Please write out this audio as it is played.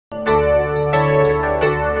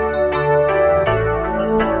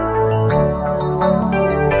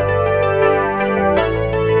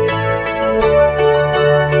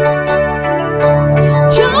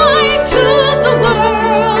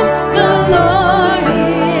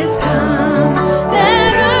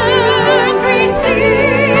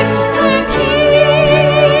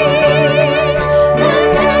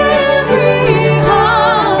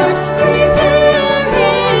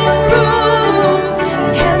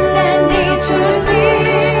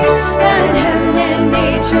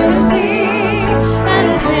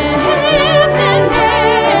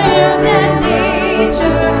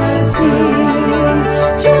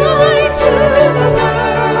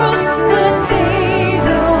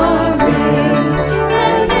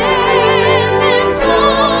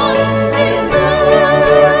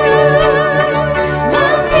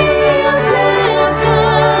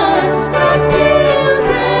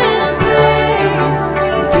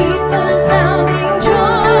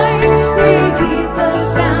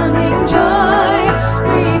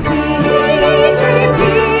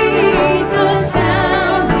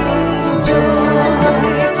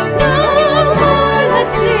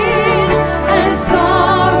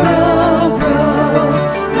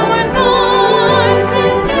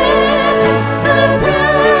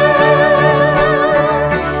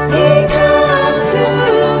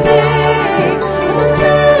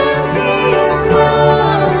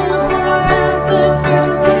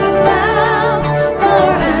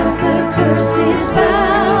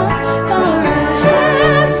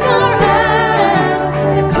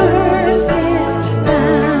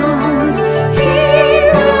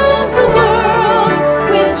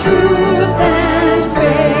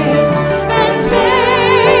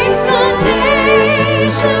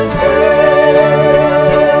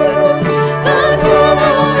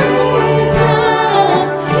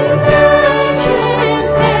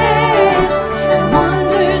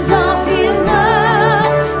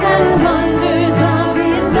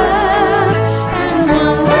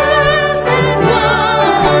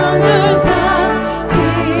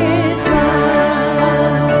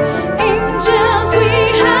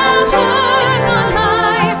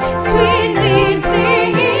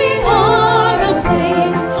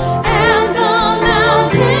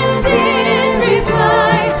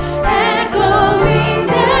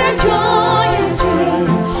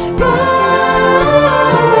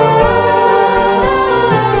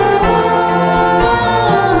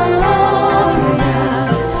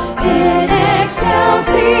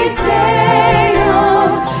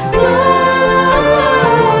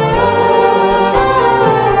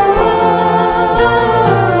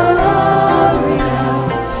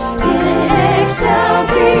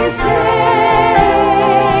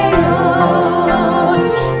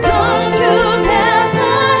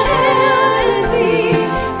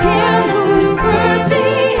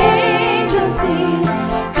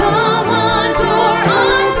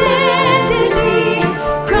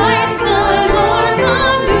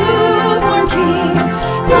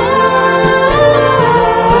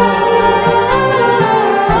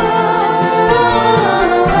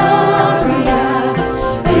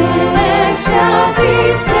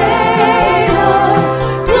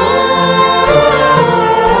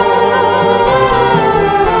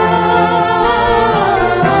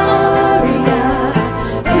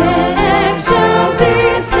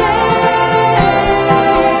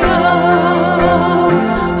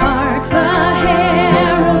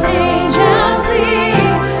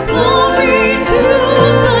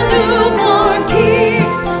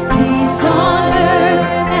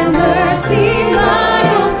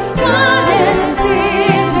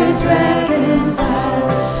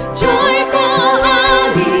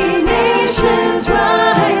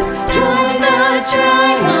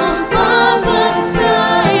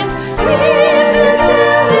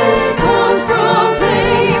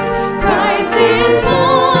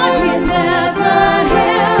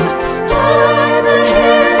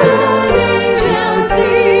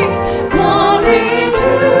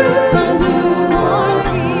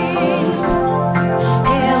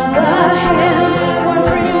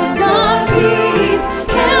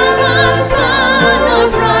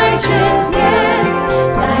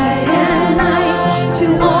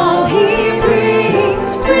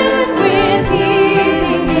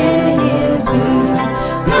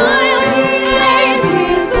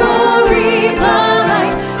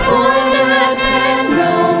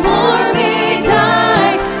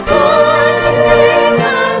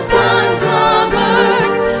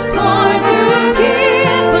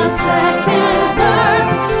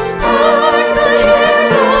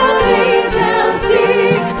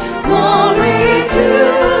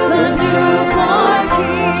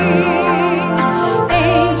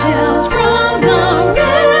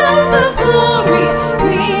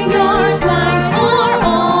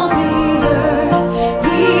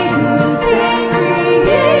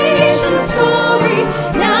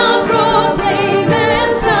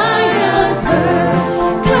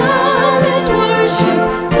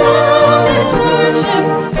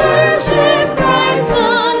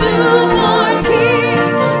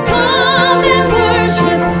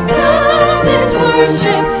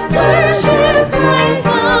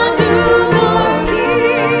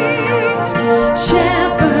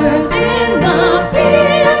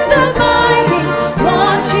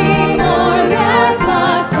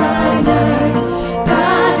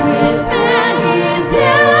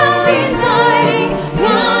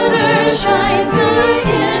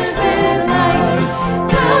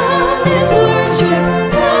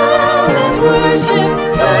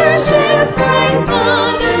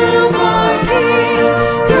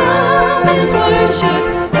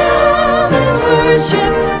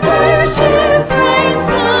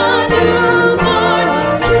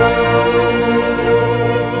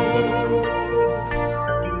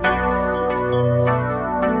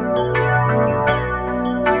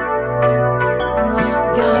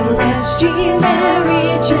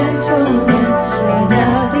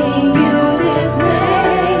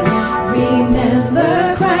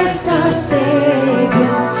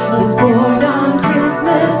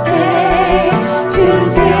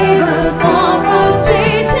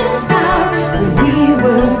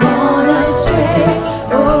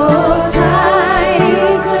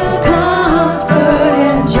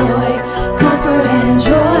Comfort and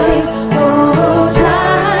joy, oh,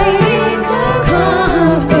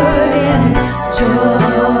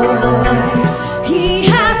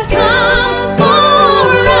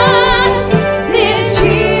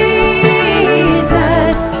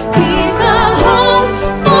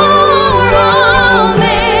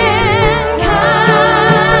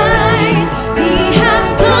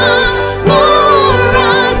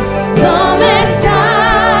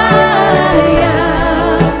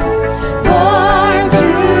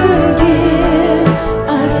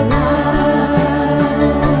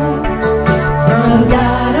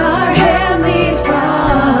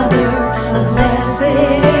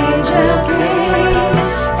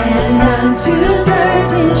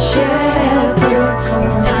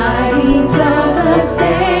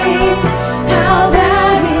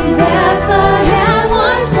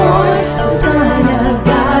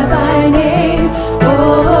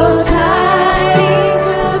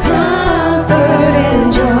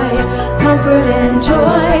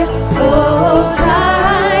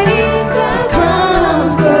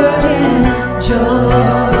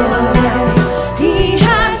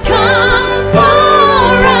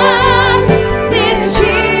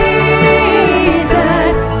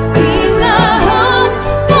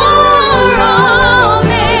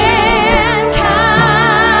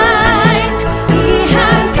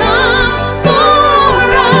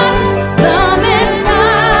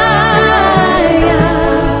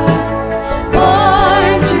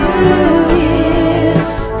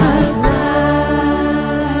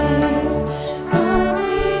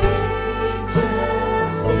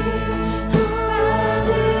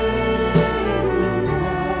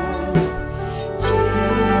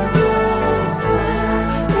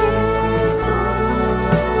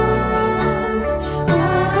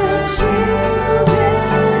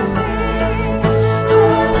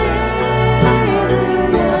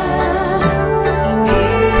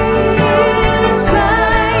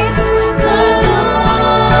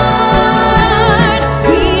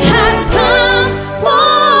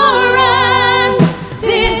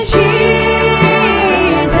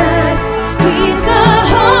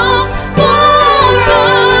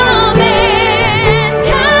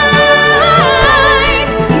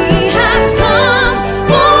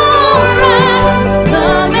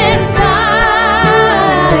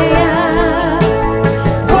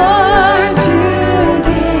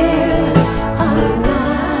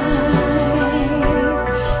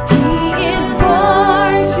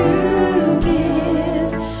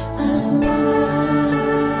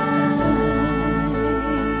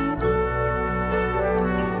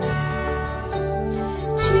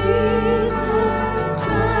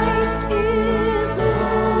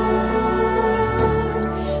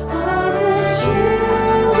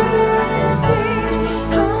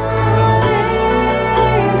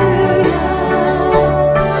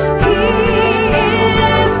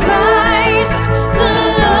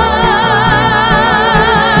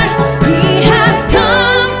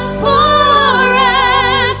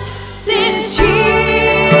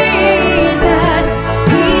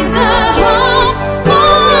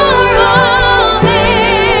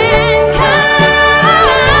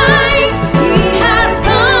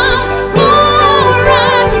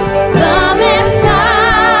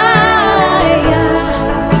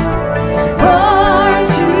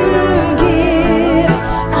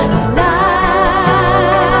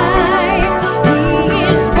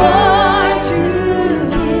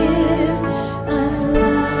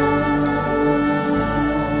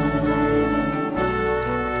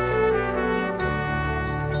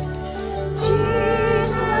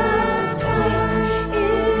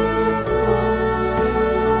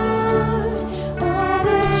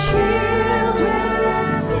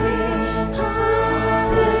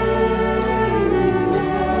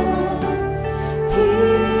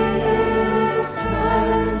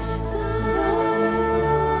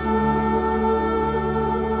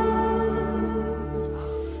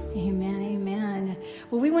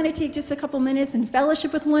 to take just a couple minutes and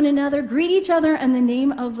fellowship with one another, greet each other in the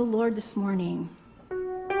name of the Lord this morning.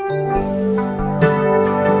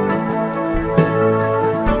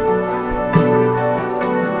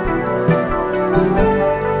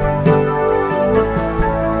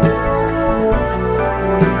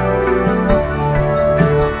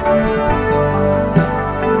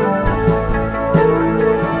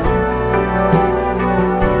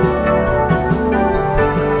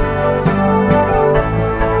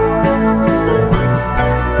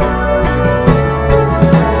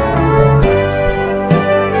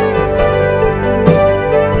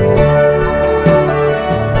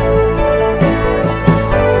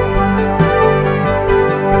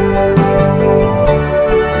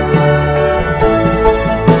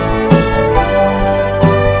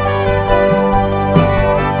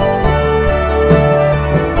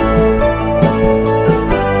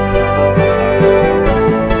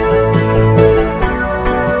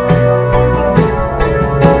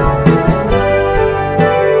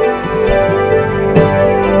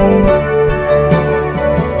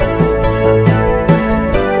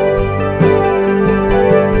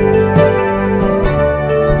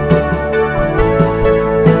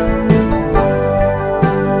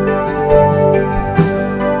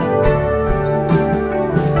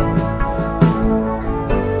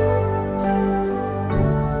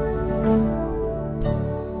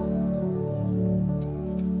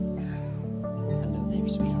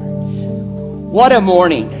 What a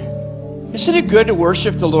morning. Isn't it good to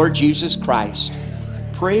worship the Lord Jesus Christ?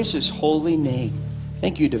 Praise his holy name.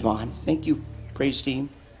 Thank you, Devon. Thank you, praise team,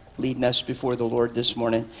 leading us before the Lord this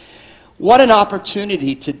morning. What an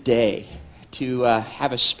opportunity today to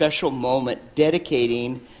have a special moment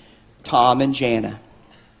dedicating Tom and Jana.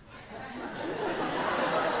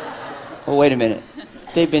 Oh, wait a minute.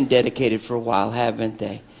 They've been dedicated for a while, haven't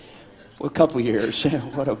they? Well, a couple years.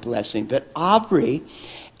 What a blessing. But Aubrey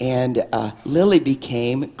and Lily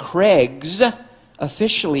became Craig's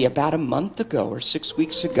officially about a month ago or 6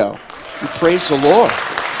 weeks ago. And praise the Lord.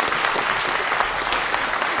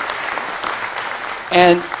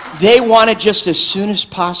 And they wanted just as soon as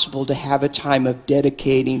possible to have a time of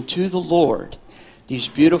dedicating to the Lord these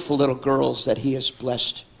beautiful little girls that He has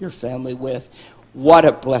blessed your family with. What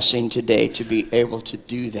a blessing today to be able to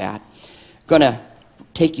do that. Going to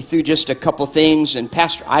take you through just a couple things, and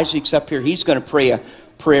Pastor Isaac's up here. He's going to pray a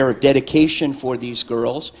prayer of dedication for these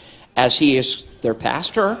girls, as he is their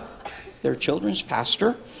pastor, their children's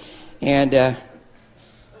pastor. And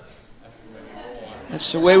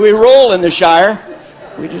that's the way we roll in the Shire.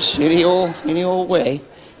 We just any old way.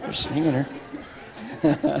 Just hanging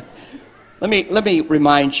her. Let me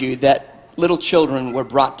remind you that little children were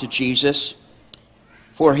brought to Jesus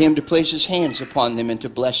for Him to place His hands upon them and to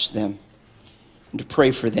bless them and to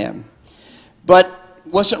pray for them. But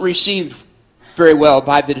wasn't received very well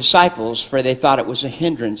by the disciples, for they thought it was a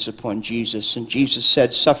hindrance upon Jesus. And Jesus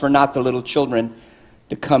said, "Suffer not the little children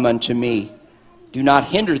to come unto me. Do not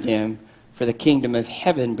hinder them, for the kingdom of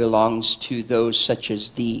heaven belongs to those such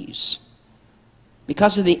as these."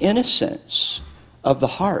 Because of the innocence of the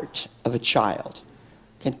heart of a child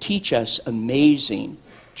can teach us amazing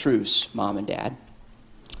truths, Mom and Dad.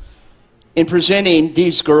 In presenting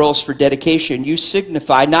these girls for dedication, you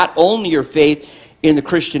signify not only your faith in the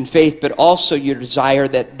Christian faith, but also your desire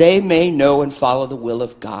that they may know and follow the will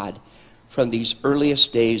of God from these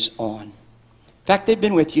earliest days on. In fact, they've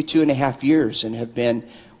been with you 2.5 years and have been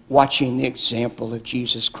watching the example of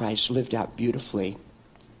Jesus Christ lived out beautifully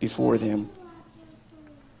before them.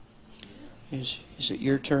 Is it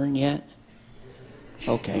your turn yet?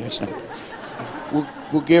 Okay, it's not.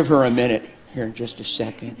 We'll give her a minute here in just a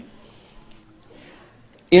second.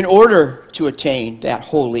 In order to attain that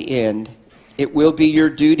holy end, it will be your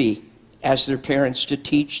duty as their parents to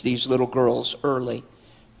teach these little girls early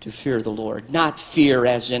to fear the Lord. Not fear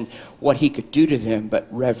as in what He could do to them, but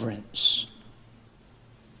reverence.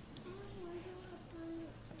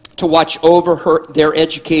 To watch over their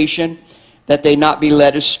education, that they not be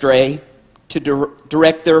led astray. To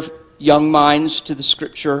direct their young minds to the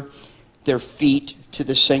Scripture, their feet to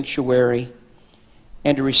the sanctuary,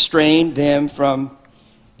 and to restrain them from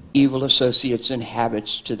evil associates and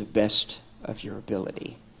habits to the best of your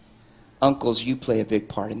ability. Uncles, you play a big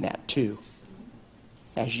part in that too,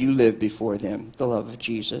 as you live before them the love of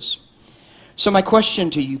Jesus. So my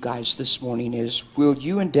question to you guys this morning is, will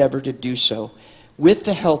you endeavor to do so with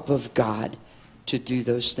the help of God to do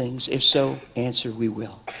those things? If so, answer, we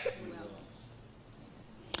will.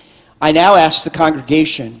 I now ask the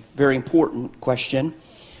congregation, very important question,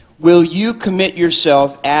 will you commit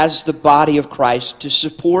yourself as the body of Christ to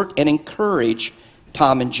support and encourage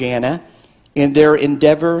Tom and Jana in their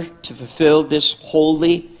endeavor to fulfill this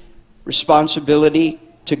holy responsibility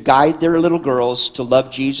to guide their little girls to love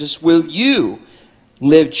Jesus? Will you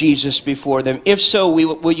live Jesus before them? If so,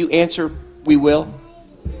 will you answer, we will?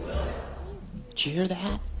 Did you hear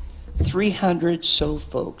that? 300 so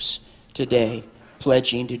folks today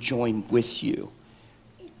pledging to join with you.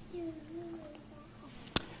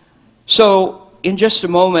 So, in just a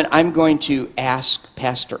moment, I'm going to ask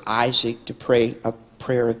Pastor Isaac to pray a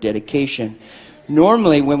prayer of dedication.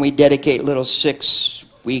 Normally, when we dedicate little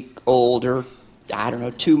 6-week-old or,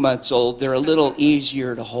 2 months old, they're a little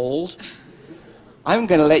easier to hold. I'm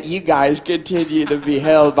going to let you guys continue to be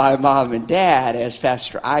held by Mom and Dad as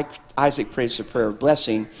Pastor Isaac prays a prayer of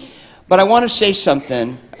blessing. But I want to say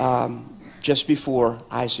something just before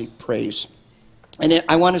Isaac prays. And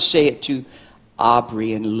I want to say it to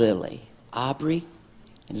Aubrey and Lily. Aubrey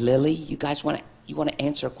and Lily, you guys want to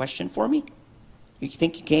answer a question for me? You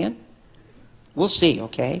think you can? We'll see,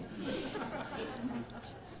 okay?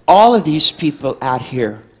 All of these people out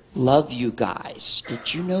here love you guys.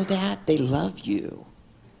 Did you know that? They love you.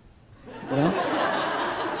 Well,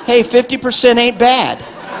 hey, 50% ain't bad.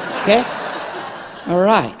 Okay? All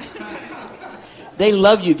right. They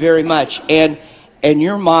love you very much. And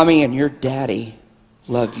your mommy and your daddy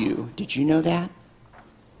love you. Did you know that?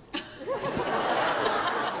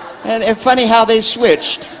 And funny how they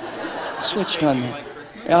switched on me.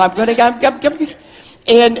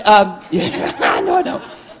 And I know.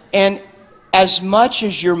 And as much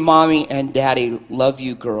as your mommy and daddy love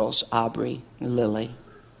you girls, Aubrey and Lily,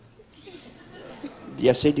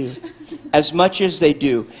 yes they do, as much as they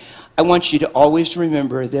do, I want you to always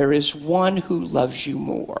remember there is one who loves you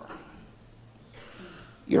more.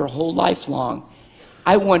 your whole life long.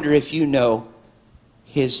 I wonder if you know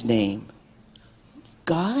his name.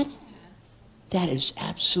 God? That is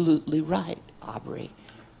absolutely right, Aubrey.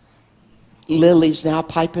 Lily's now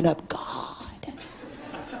piping up, God.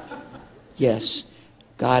 Yes,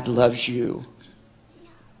 God loves you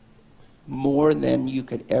more than you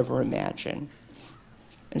could ever imagine.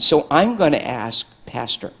 And so I'm going to ask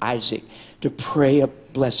Pastor Isaac to pray a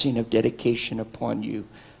blessing of dedication upon you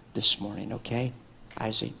this morning, okay?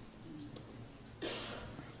 Isaac.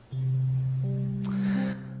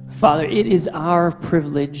 Father, it is our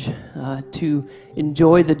privilege to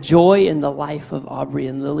enjoy the joy in the life of Aubrey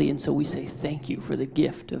and Lily, and so we say thank you for the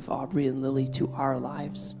gift of Aubrey and Lily to our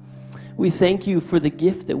lives. We thank you for the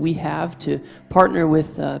gift that we have to partner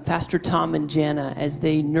with Pastor Tom and Jana as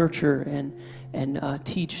they nurture and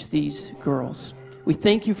teach these girls. We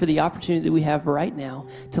thank you for the opportunity that we have right now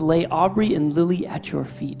to lay Aubrey and Lily at your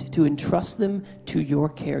feet, to entrust them to your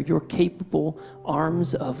care, your capable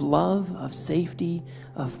arms of love, of safety,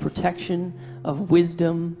 of protection, of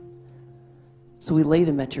wisdom. So we lay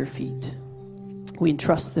them at your feet. We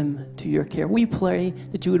entrust them to your care. We pray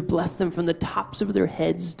that you would bless them from the tops of their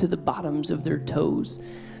heads to the bottoms of their toes,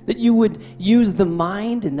 that you would use the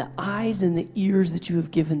mind and the eyes and the ears that you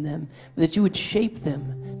have given them, that you would shape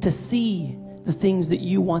them to see the things that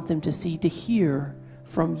you want them to see, to hear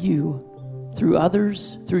from you through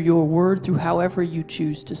others, through your word, through however you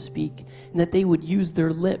choose to speak, and that they would use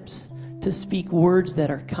their lips to speak words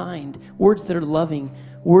that are kind, words that are loving,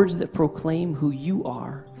 words that proclaim who you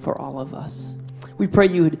are for all of us. We pray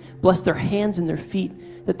you would bless their hands and their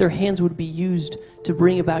feet, that their hands would be used to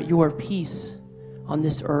bring about your peace on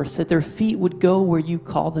this earth, that their feet would go where you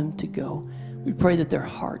call them to go. We pray that their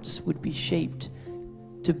hearts would be shaped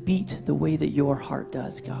to beat the way that your heart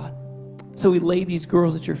does, God. So we lay these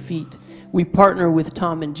girls at your feet. We partner with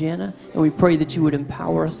Tom and Jana, and we pray that you would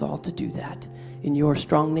empower us all to do that. In your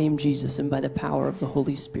strong name, Jesus, and by the power of the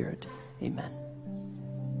Holy Spirit. Amen.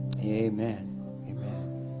 Amen.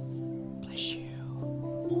 Amen. Bless you.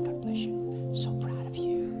 God bless you. So proud of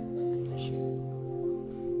you. Bless you.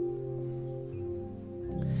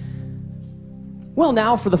 Well,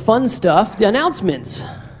 now for the fun stuff, the announcements.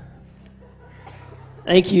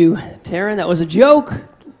 Thank you, Taryn. That was a joke.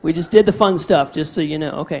 We just did the fun stuff, just so you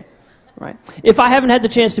know. Okay. Right. If I haven't had the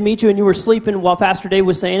chance to meet you and you were sleeping while Pastor Dave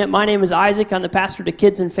was saying it, my name is Isaac. I'm the pastor to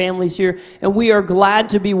kids and families here, and we are glad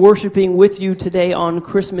to be worshiping with you today on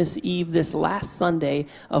Christmas Eve, this last Sunday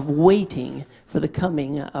of waiting for the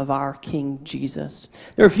coming of our King Jesus.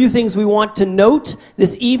 There are a few things we want to note.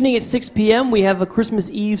 This evening at 6 p.m., we have a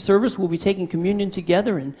Christmas Eve service. We'll be taking communion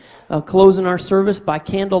together and closing our service by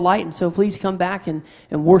candlelight, and so please come back and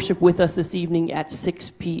worship with us this evening at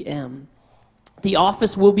 6 p.m. The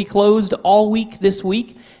office will be closed all week this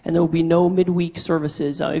week, and there will be no midweek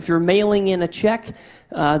services. If you're mailing in a check,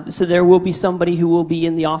 so there will be somebody who will be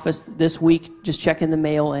in the office this week just checking the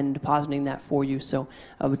mail and depositing that for you. So,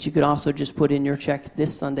 but you could also just put in your check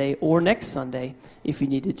this Sunday or next Sunday if you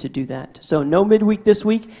needed to do that. So no midweek this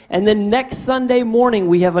week. And then next Sunday morning,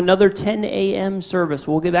 we have another 10 a.m. service.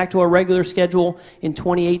 We'll get back to our regular schedule in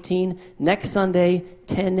 2018. Next Sunday,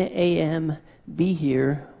 10 a.m. Be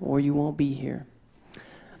here or you won't be here.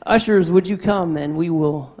 Ushers, would you come and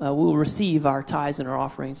we'll receive our tithes and our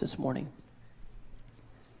offerings this morning.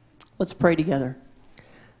 Let's pray together.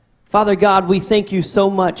 Father God, we thank you so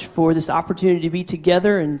much for this opportunity to be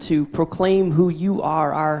together and to proclaim who you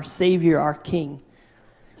are, our Savior, our King.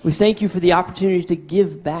 We thank you for the opportunity to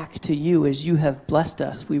give back to you as you have blessed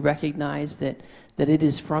us. We recognize that it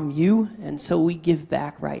is from you, and so we give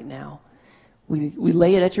back right now. We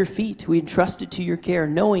lay it at your feet. We entrust it to your care,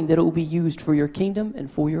 knowing that it will be used for your kingdom and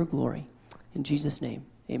for your glory. In Jesus' name,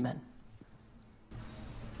 amen.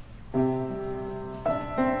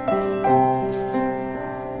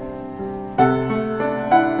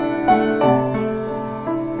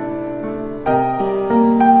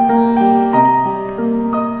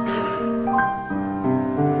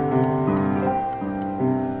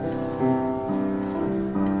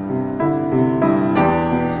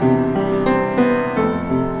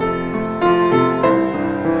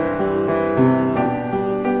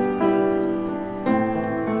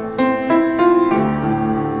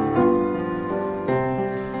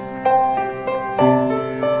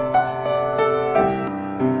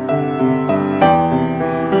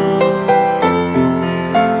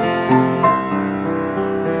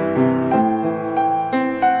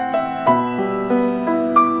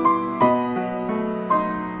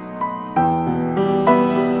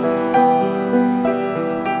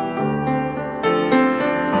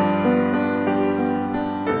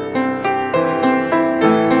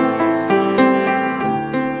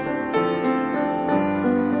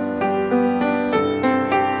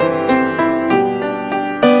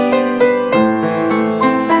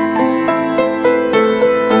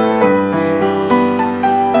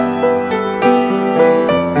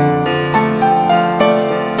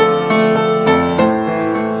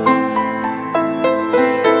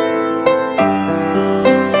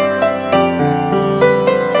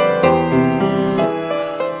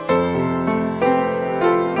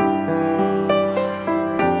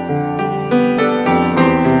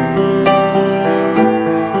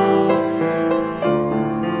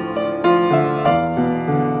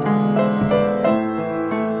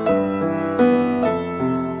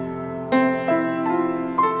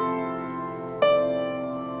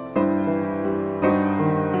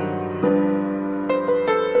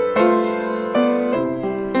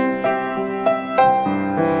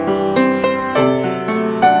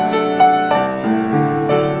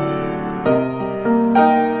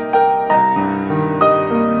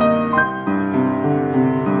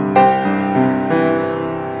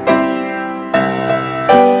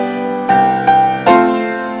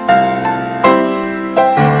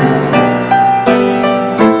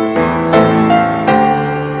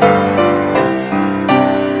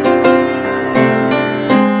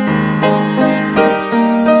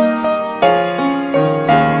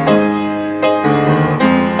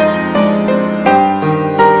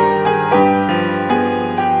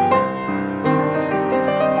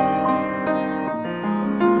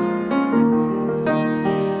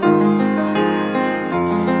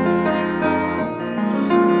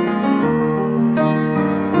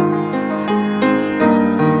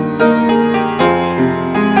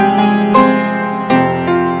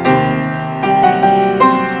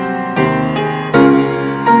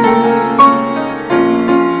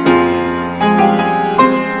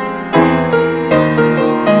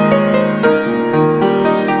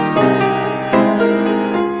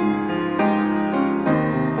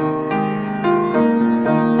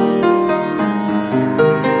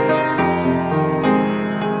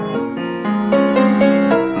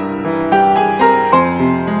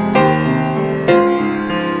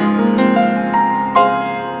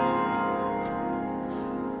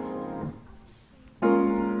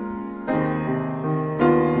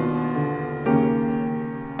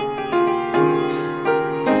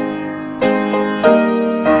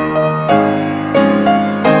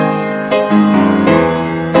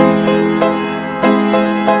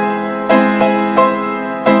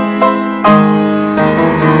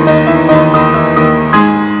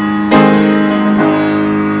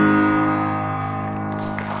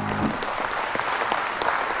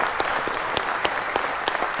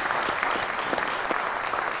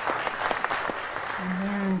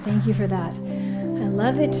 Thank you for that. I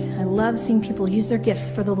love it. I love seeing people use their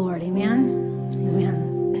gifts for the Lord. Amen.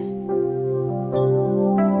 Amen.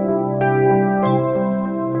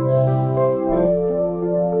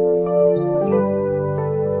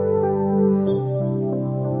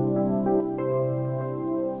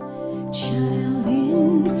 Child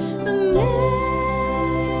in the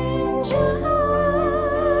manger,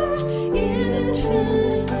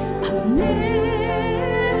 infant of Mary,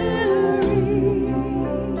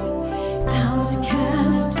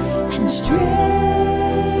 outcast and stranger,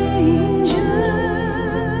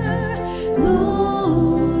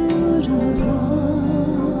 Lord of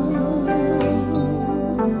all,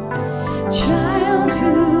 child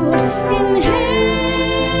who inherits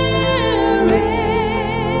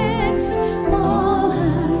all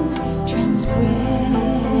her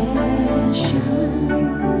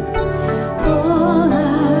transgressions, all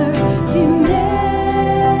her demerits,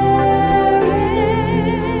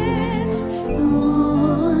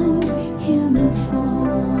 on him fall.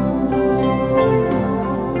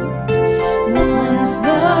 Once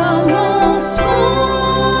the most holy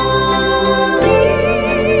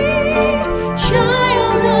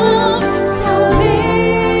child of salvation,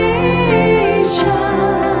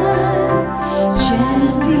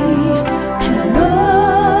 gently and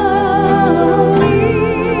lowly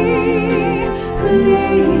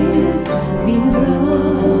lived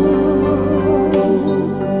below.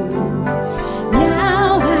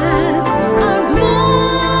 Now as our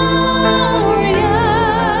glorious,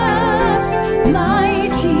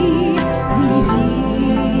 mighty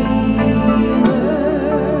Redeemer,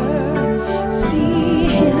 see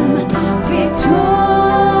him victorious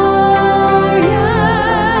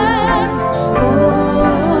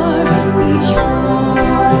o'er each foe.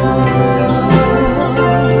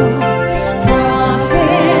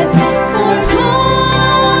 Prophets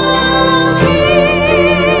foretold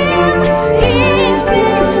him,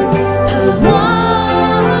 infant of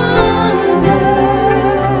wonder.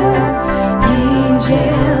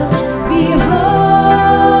 Angels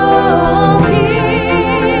behold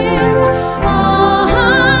him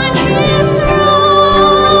on his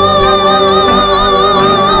throne.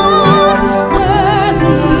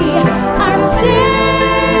 Worthy our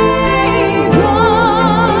Savior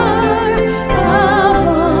of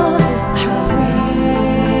all our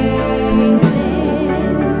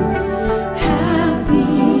praises,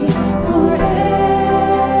 happy forever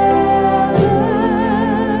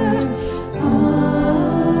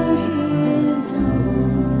are his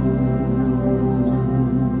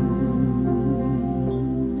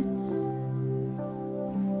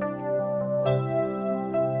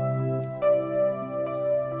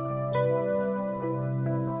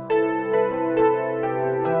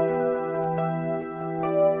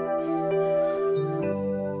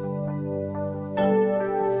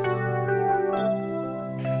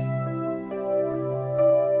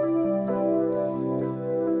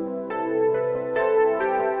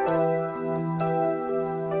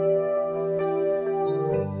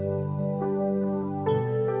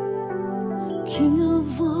King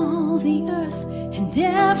of all the earth and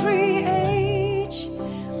every age,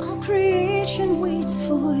 all creation waits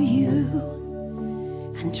for you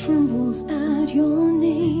and trembles at your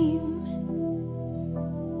name.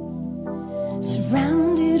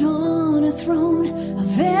 Surrounded on a throne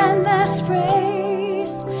of endless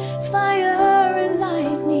praise, fire and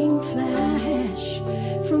lightning flash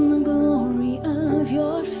from the glory of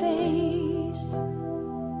your face.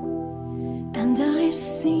 And I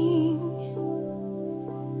sing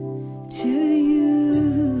to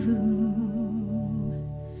you,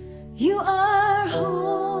 you are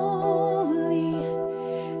holy,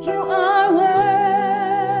 you are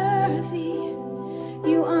worthy,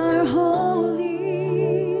 you are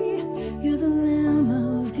holy, you're the Lamb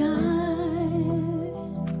of God.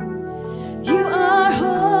 You are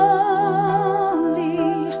holy,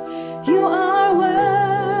 you are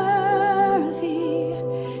worthy,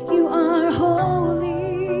 you are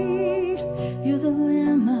holy, you're the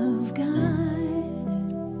Lamb of God.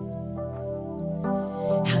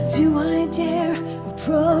 How do I dare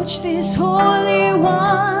approach this Holy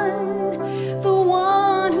One, the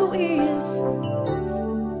one who is,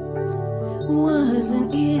 was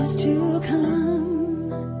and is to come,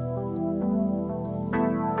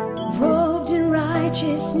 robed in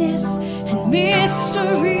righteousness and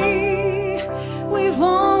mystery? We've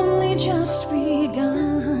only just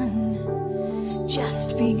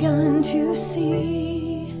begun to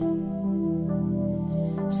see.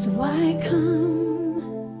 So I come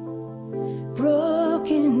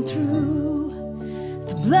broken through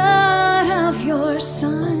the blood of your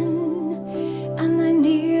Son, and I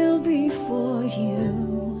kneel before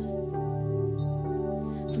you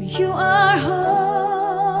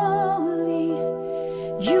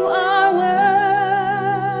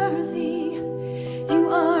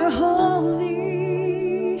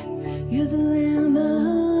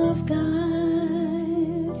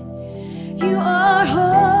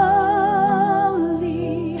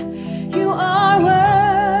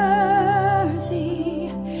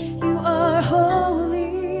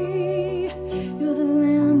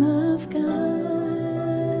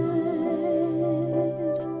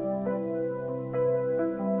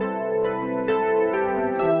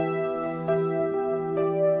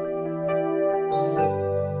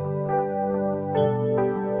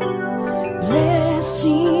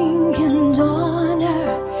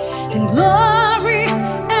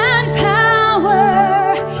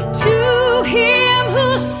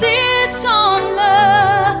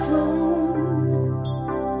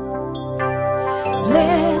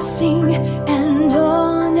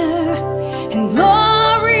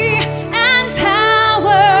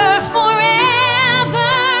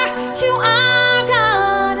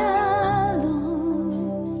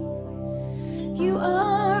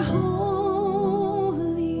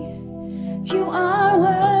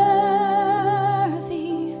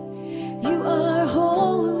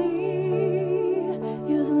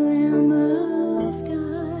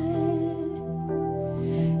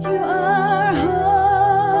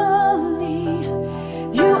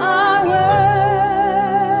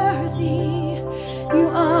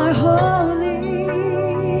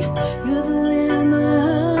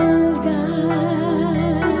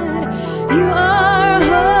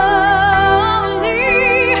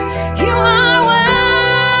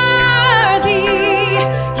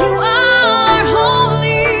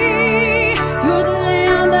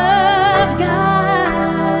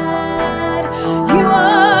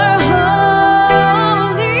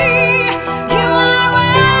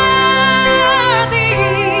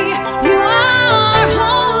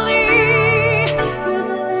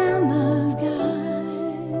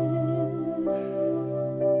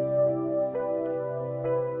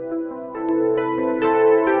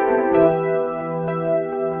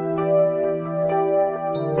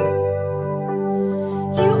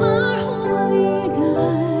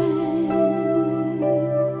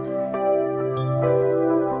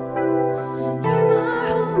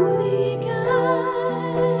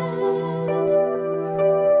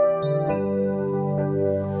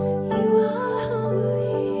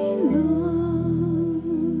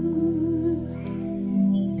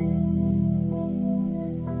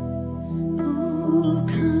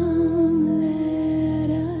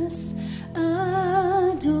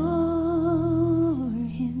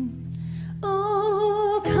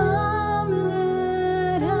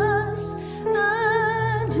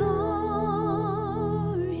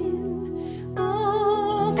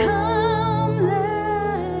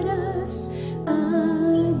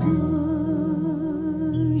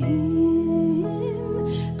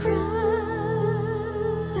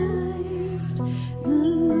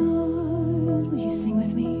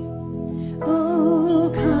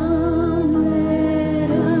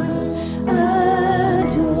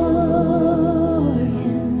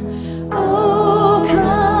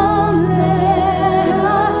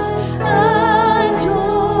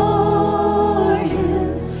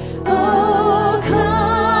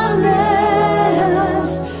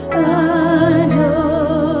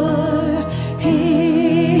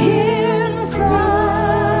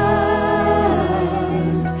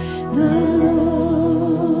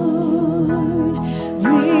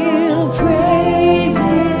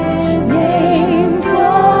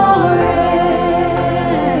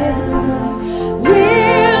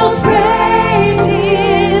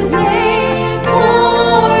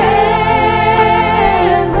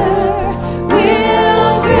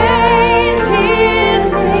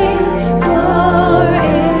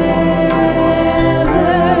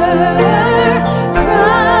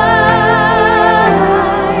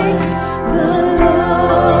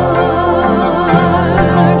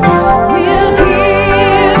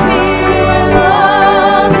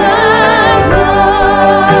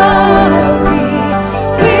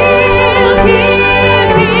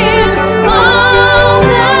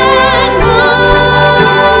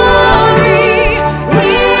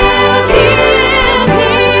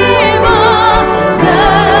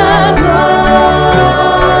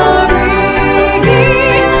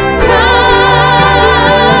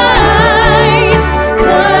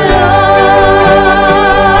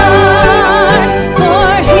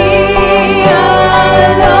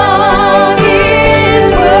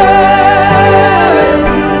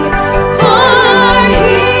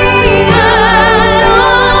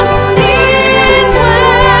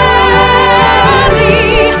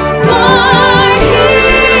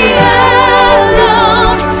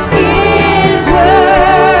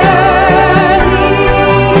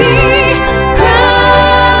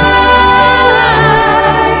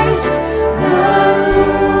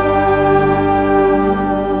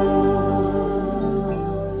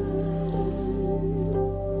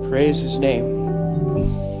Praise his name.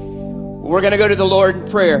 We're going to go to the Lord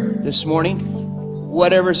in prayer this morning.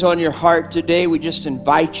 Whatever's on your heart today, we just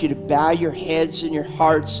invite you to bow your heads and your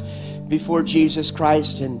hearts before Jesus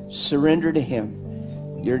Christ and surrender to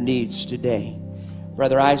him your needs today.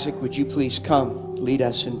 Brother Isaac, would you please come lead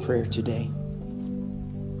us in prayer today?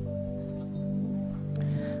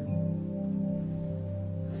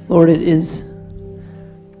 Lord, it is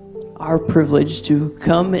our privilege to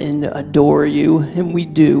come and adore you, and we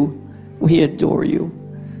do. We adore you.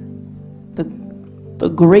 The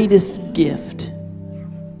greatest gift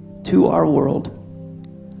to our world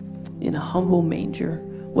in a humble manger.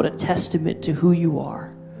 What a testament to who you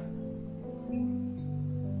are.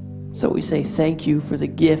 So we say thank you for the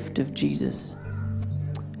gift of Jesus.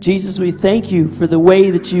 Jesus, we thank you for the way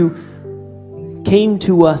that you came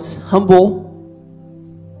to us humble,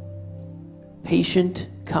 patient,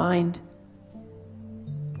 kind,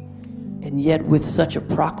 and yet with such a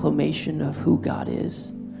proclamation of who God is.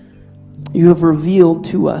 You have revealed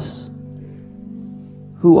to us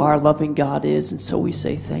who our loving God is, and so we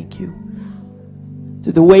say thank you.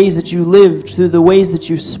 Through the ways that you lived, through the ways that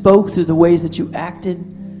you spoke, through the ways that you acted,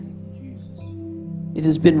 it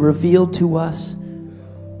has been revealed to us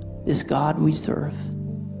this God we serve.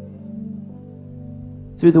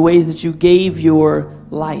 Through the ways that you gave your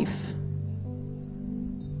life,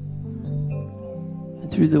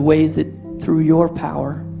 through the ways that through your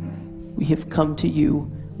power we have come to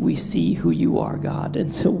you, we see who you are, God.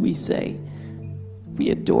 And so we say, we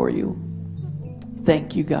adore you.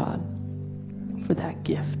 Thank you, God, for that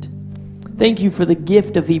gift. Thank you for the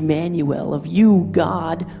gift of Emmanuel, of you,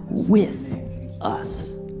 God, with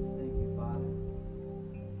us.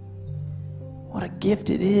 What a gift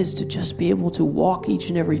it is to just be able to walk each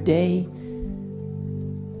and every day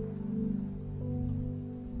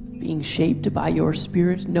being shaped by your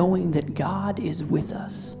Spirit, knowing that God is with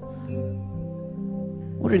us.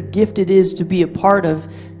 What a gift it is to be a part of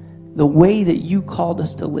the way that you called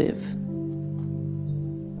us to live,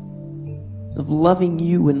 of loving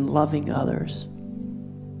you and loving others.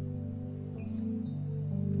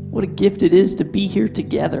 What a gift it is to be here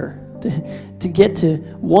together, to get to,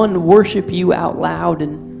 one, worship you out loud,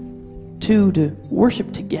 and two, to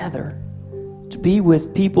worship together, to be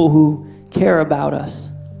with people who care about us,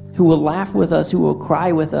 who will laugh with us, who will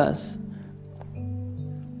cry with us,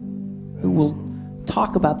 who will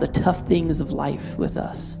talk about the tough things of life with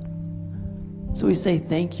us. So we say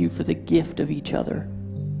thank you for the gift of each other.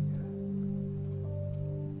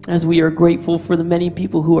 As we are grateful for the many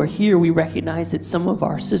people who are here, we recognize that some of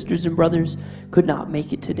our sisters and brothers could not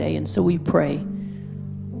make it today, and so we pray,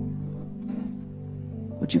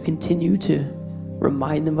 would you continue to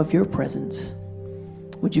remind them of your presence?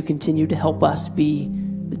 Would you continue to help us be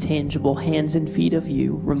the tangible hands and feet of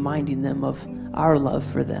you, reminding them of our love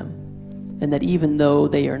for them, and that even though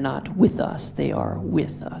they are not with us, they are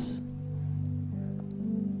with us.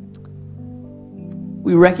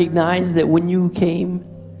 We recognize that when you came,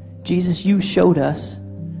 Jesus, you showed us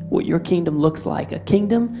what your kingdom looks like, a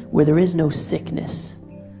kingdom where there is no sickness,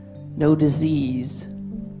 no disease.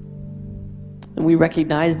 And we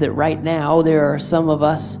recognize that right now there are some of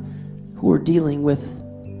us who are dealing with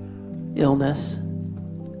illness,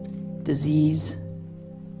 disease,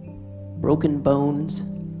 broken bones.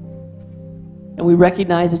 And we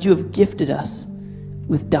recognize that you have gifted us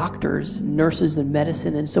with doctors, nurses, and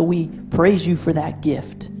medicine. And so we praise you for that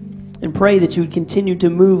gift and pray that you would continue to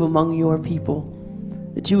move among your people,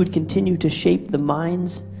 that you would continue to shape the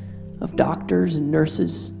minds of doctors and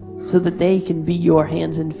nurses so that they can be your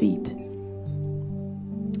hands and feet.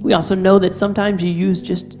 We also know that sometimes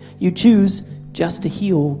you choose just to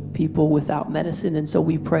heal people without medicine, and so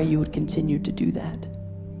we pray you would continue to do that.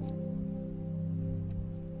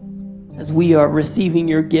 As we are receiving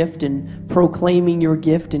your gift and proclaiming your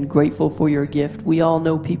gift and grateful for your gift, we all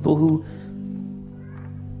know people who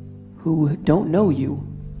don't know you,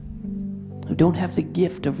 who don't have the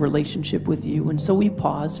gift of relationship with you, and so we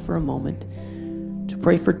pause for a moment to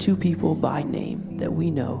pray for two people by name that we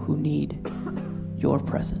know who need your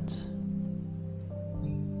presence.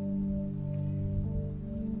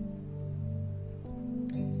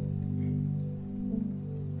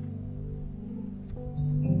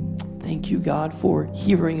 Thank you, God, for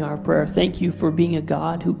hearing our prayer. Thank you for being a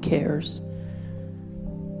God who cares.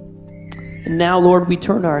 And now, Lord, we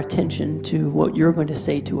turn our attention to what you're going to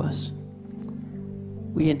say to us.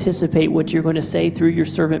 We anticipate what you're going to say through your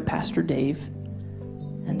servant, Pastor Dave.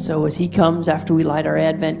 And so as he comes after we light our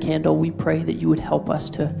Advent candle, we pray that you would help us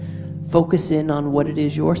to focus in on what it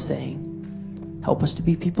is you're saying. Help us to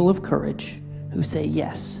be people of courage who say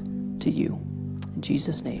yes to you. In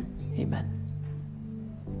Jesus' name, amen.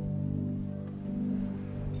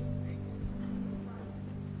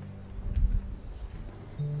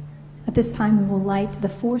 At this time, we will light the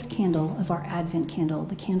fourth candle of our Advent candle,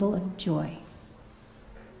 the candle of joy.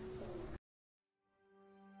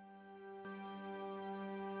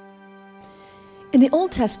 In the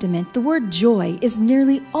Old Testament, the word joy is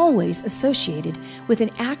nearly always associated with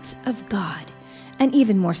an act of God, and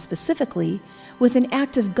even more specifically, with an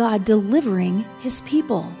act of God delivering his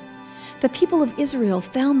people. The people of Israel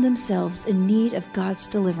found themselves in need of God's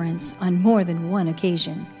deliverance on more than one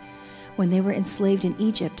occasion. When they were enslaved in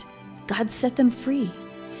Egypt, God set them free.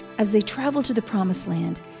 As they traveled to the Promised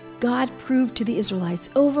Land, God proved to the Israelites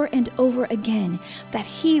over and over again that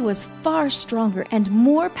he was far stronger and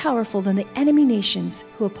more powerful than the enemy nations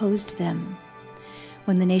who opposed them.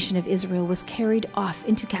 When the nation of Israel was carried off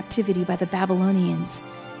into captivity by the Babylonians,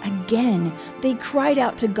 again they cried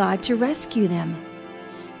out to God to rescue them.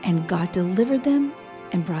 And God delivered them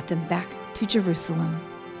and brought them back to Jerusalem.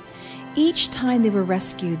 Each time they were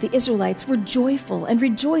rescued, the Israelites were joyful and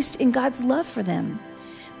rejoiced in God's love for them.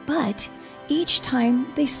 But each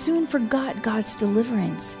time they soon forgot God's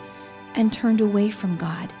deliverance and turned away from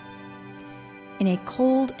God. In a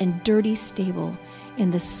cold and dirty stable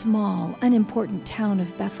in the small, unimportant town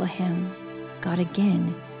of Bethlehem, God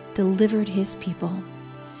again delivered his people.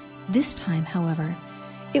 This time, however,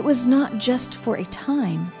 it was not just for a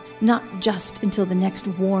time, not just until the next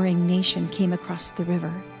warring nation came across the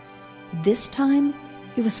river. This time,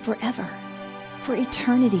 it was forever, for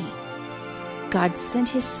eternity. God sent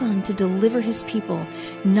his Son to deliver his people,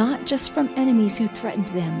 not just from enemies who threatened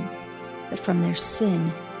them, but from their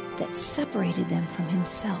sin that separated them from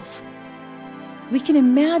himself. We can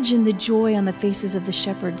imagine the joy on the faces of the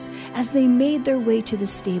shepherds as they made their way to the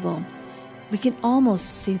stable. We can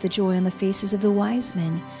almost see the joy on the faces of the wise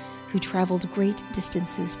men who traveled great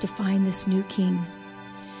distances to find this new king.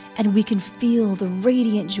 And we can feel the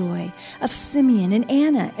radiant joy of Simeon and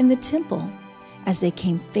Anna in the temple as they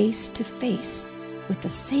came face to face with the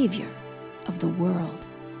Savior of the world.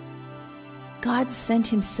 God sent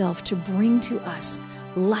himself to bring to us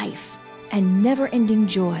life and never-ending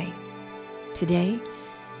joy. Today,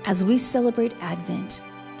 as we celebrate Advent,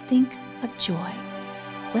 think of joy.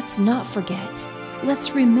 Let's not forget.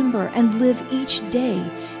 Let's remember and live each day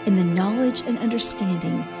in the knowledge and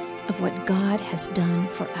understanding of what God has done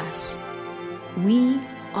for us. We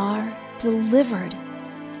are delivered.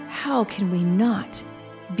 How can we not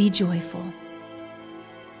be joyful?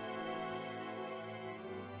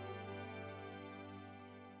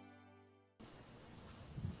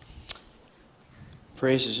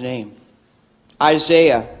 Praise his name.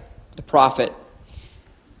 Isaiah, the prophet,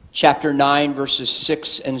 chapter 9, verses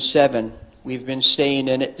 6 and 7. We've been staying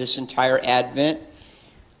in it this entire Advent.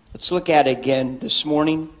 Let's look at it again this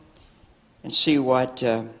morning and see what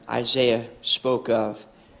Isaiah spoke of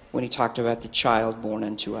when he talked about the child born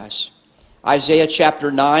unto us. Isaiah chapter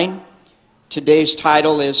 9, today's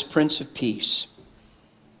title is Prince of Peace.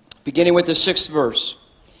 Beginning with the 6th verse,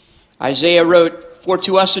 Isaiah wrote, "For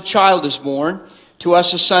to us a child is born, to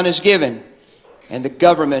us a son is given, and the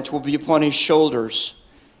government will be upon his shoulders.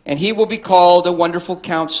 And he will be called a wonderful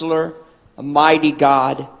counselor, a mighty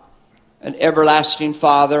God, an everlasting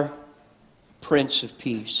Father, Prince of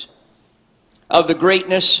Peace. Of the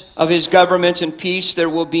greatness of his government and peace there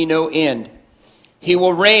will be no end. He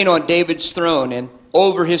will reign on David's throne and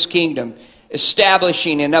over his kingdom,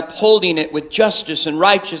 establishing and upholding it with justice and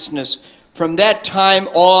righteousness from that time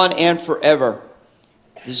on and forever.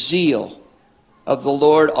 The zeal of the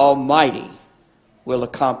Lord Almighty will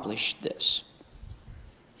accomplish this."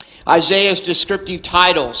 Isaiah's descriptive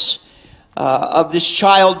titles of this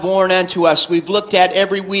child born unto us, we've looked at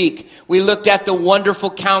every week. We looked at the wonderful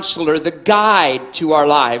counselor, the guide to our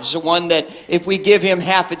lives, the one that if we give him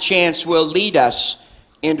half a chance will lead us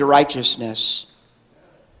into righteousness.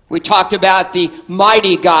 We talked about the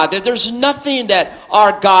mighty God, that there's nothing that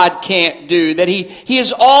our God can't do, that he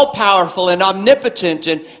is all-powerful and omnipotent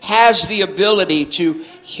and has the ability to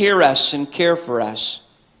hear us and care for us.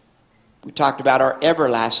 We talked about our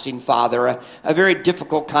everlasting Father, a very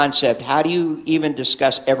difficult concept. How do you even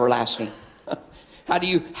discuss everlasting? How do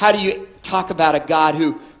you talk about a God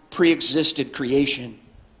who pre-existed creation,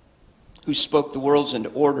 who spoke the worlds into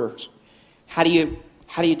orders? How do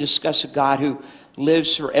you discuss a God who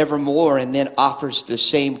lives forevermore and then offers the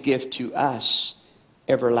same gift to us,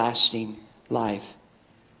 everlasting life?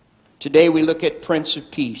 Today we look at Prince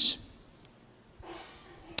of Peace.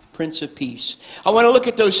 Prince of Peace. I want to look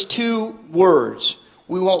at those two words.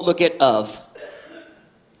 We won't look at of.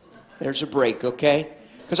 There's a break, okay?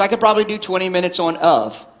 Because I could probably do 20 minutes on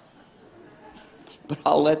of. But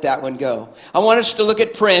I'll let that one go. I want us to look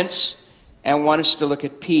at Prince and I want us to look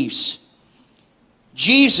at peace.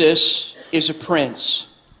 Jesus is a prince.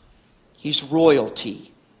 He's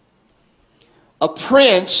royalty. A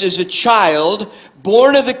prince is a child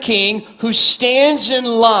born of the king who stands in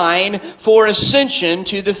line for ascension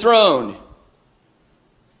to the throne.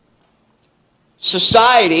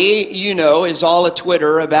 Society, you know, is all a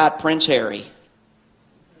Twitter about Prince Harry.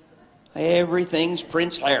 Everything's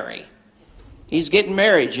Prince Harry. He's getting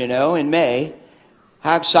married, you know, in May.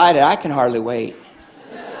 How excited. I can hardly wait.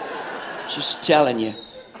 Just telling you.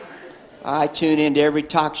 I tune into every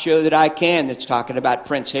talk show that I can that's talking about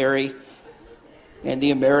Prince Harry and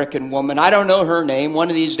the American woman. I don't know her name. One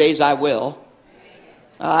of these days I will.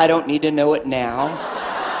 I don't need to know it now.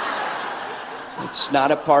 It's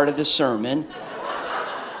not a part of the sermon.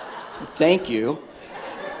 Thank you.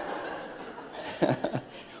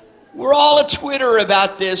 We're all a Twitter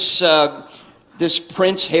about this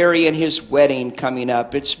Prince Harry and his wedding coming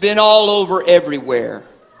up. It's been all over everywhere.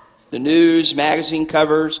 The news, magazine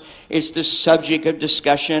covers. It's the subject of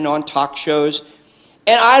discussion on talk shows.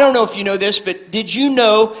 And I don't know if you know this, but did you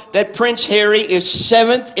know that Prince Harry is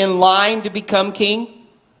 7th in line to become king?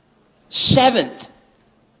 7th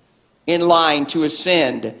in line to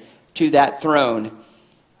ascend to that throne.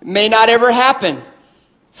 It may not ever happen.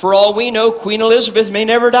 For all we know, Queen Elizabeth may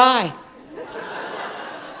never die.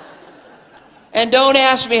 And don't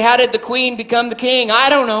ask me, how did the Queen become the king? I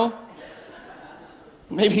don't know.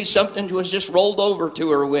 Maybe something was just rolled over to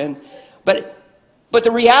her when. But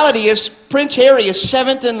the reality is, Prince Harry is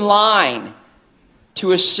 7th in line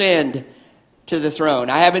to ascend to the throne.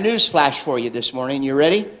 I have a news flash for you this morning. You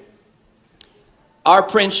ready? Our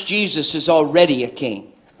Prince Jesus is already a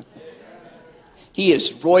king. He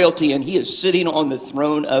is royalty, and he is sitting on the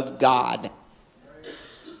throne of God.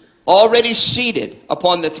 Already seated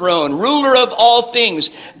upon the throne, ruler of all things.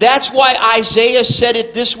 That's why Isaiah said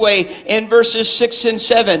it this way in verses 6 and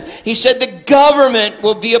 7. He said the government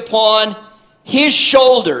will be upon his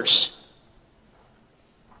shoulders.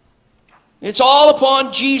 It's all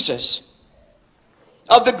upon Jesus.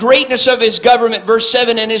 Of the greatness of his government, verse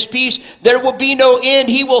 7, and his peace, there will be no end.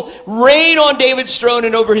 He will reign on David's throne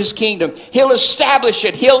and over his kingdom. He'll establish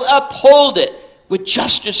it. He'll uphold it with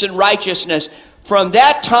justice and righteousness from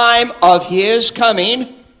that time of his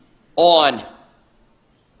coming on.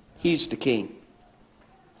 He's the king.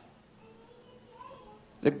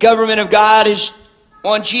 The government of God is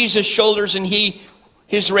on Jesus' shoulders, and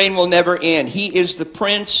his reign will never end. He is the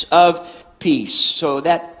Prince of Peace. So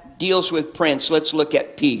that deals with Prince. Let's look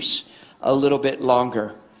at peace a little bit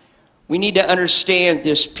longer. We need to understand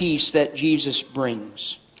this peace that Jesus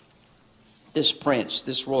brings. This Prince,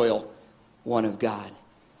 this royal one of God.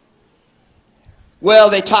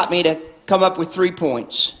 Well, they taught me to come up with 3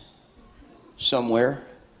 points somewhere.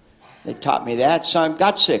 They taught me that, so I've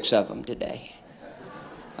got 6 of them today.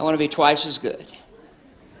 I want to be twice as good.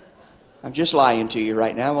 I'm just lying to you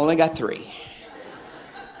right now. I've only got 3.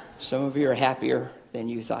 Some of you are happier than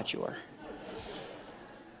you thought you were.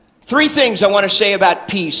 3 things I want to say about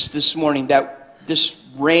peace this morning that this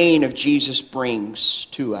reign of Jesus brings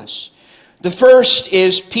to us. The first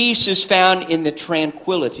is peace is found in the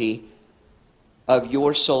tranquility of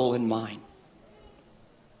your soul and mine.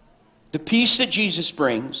 The peace that Jesus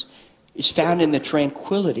brings is found in the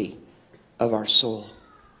tranquility of our soul.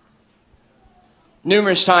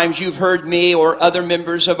 Numerous times you've heard me or other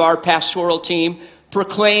members of our pastoral team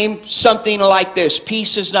proclaim something like this: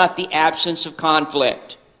 peace is not the absence of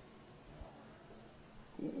conflict.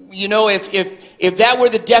 You know, if that were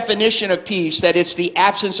the definition of peace, that it's the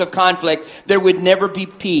absence of conflict, there would never be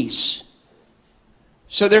peace.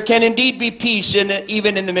 So there can indeed be peace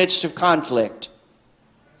even in the midst of conflict.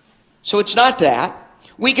 So it's not that.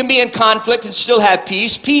 We can be in conflict and still have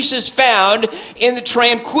peace. Peace is found in the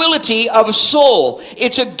tranquility of a soul.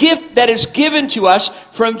 It's a gift that is given to us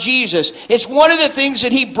from Jesus. It's one of the things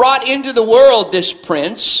that he brought into the world, this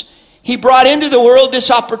Prince. He brought into the world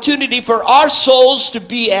this opportunity for our souls to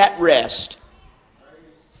be at rest,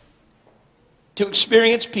 to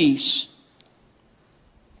experience peace.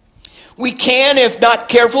 We can, if not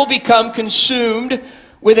careful, become consumed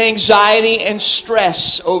with anxiety and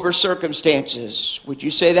stress over circumstances. Would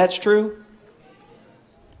you say that's true?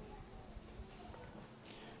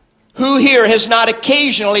 Who here has not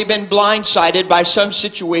occasionally been blindsided by some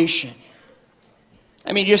situation?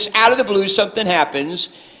 I mean, just out of the blue, something happens,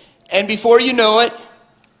 and before you know it,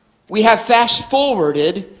 we have fast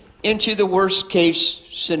forwarded into the worst case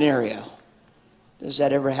scenario. Does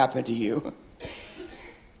that ever happen to you?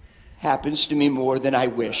 Happens to me more than I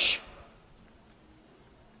wish.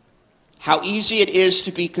 How easy it is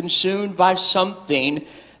to be consumed by something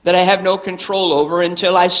that I have no control over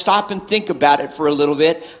until I stop and think about it for a little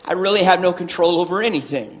bit. I really have no control over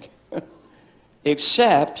anything.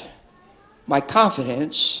 Except my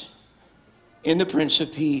confidence in the Prince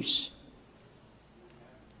of Peace.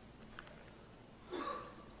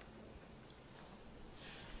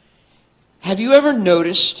 Have you ever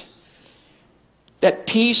noticed that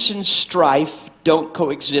peace and strife don't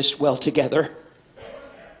coexist well together?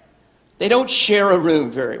 They don't share a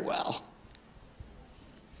room very well.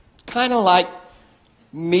 Kind of like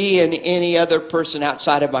me and any other person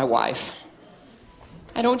outside of my wife.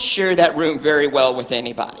 I don't share that room very well with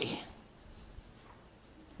anybody.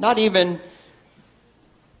 Not even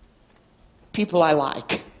people I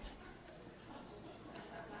like.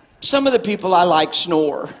 Some of the people I like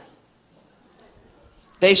snore.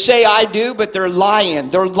 They say I do, but they're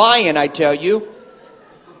lying. They're lying, I tell you.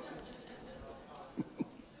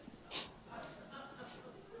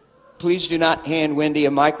 Please do not hand Wendy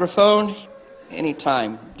a microphone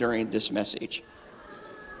anytime during this message.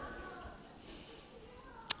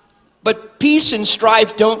 But peace and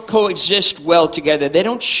strife don't coexist well together. They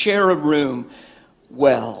don't share a room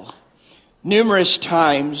well. Numerous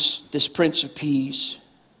times, this Prince of Peace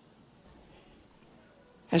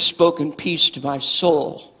has spoken peace to my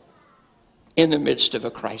soul in the midst of a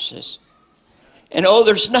crisis. And oh,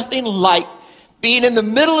 there's nothing like being in the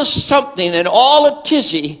middle of something and all a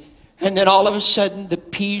tizzy, and then all of a sudden the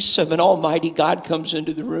peace of an almighty God comes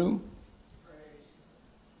into the room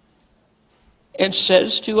and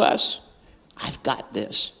says to us, I've got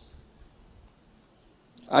this.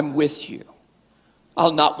 I'm with you.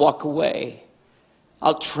 I'll not walk away.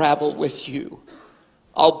 I'll travel with you.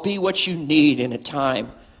 I'll be what you need in a time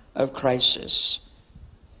of crisis.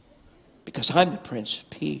 Because I'm the Prince of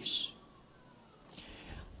Peace.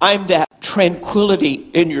 I'm that tranquility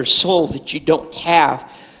in your soul that you don't have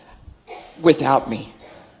without me.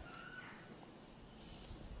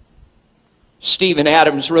 Stephen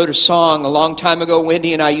Adams wrote a song a long time ago.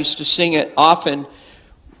 Wendy and I used to sing it often.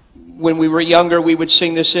 When we were younger, we would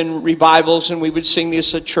sing this in revivals, and we would sing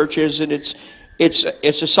this at churches, and it's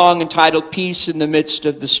a song entitled Peace in the Midst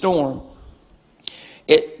of the Storm.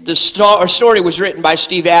 The story was written by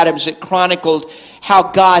Steve Adams. It chronicled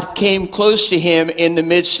how God came close to him in the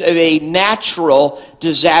midst of a natural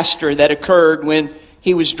disaster that occurred when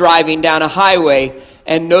he was driving down a highway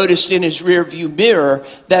and noticed in his rearview mirror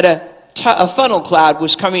that a funnel cloud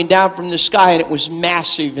was coming down from the sky, and it was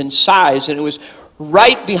massive in size, and it was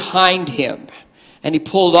right behind him. And he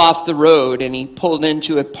pulled off the road, and he pulled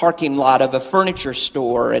into a parking lot of a furniture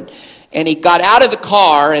store, and he got out of the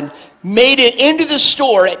car and made it into the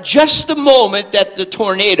store at just the moment that the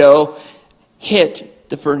tornado hit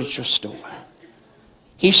the furniture store.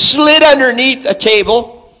 He slid underneath a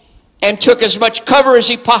table and took as much cover as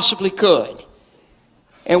he possibly could.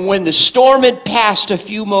 And when the storm had passed a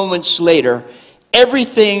few moments later,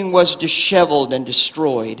 everything was disheveled and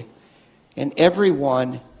destroyed. And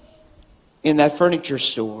everyone in that furniture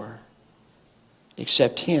store,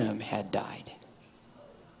 except him, had died.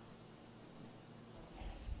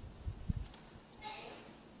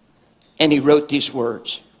 And he wrote these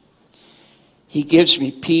words. He gives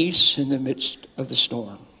me peace in the midst of the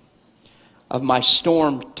storm, of my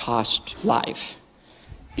storm-tossed life,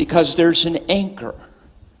 because there's an anchor.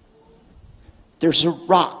 There's a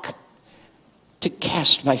rock to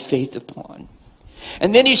cast my faith upon.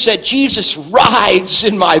 And then he said, Jesus rides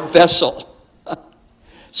in my vessel,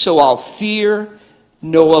 so I'll fear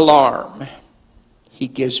no alarm. He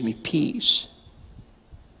gives me peace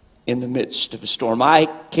in the midst of a storm. I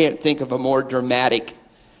can't think of a more dramatic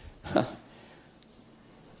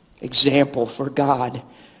example for God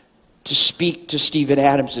to speak to Stephen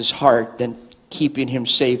Adams' heart than keeping him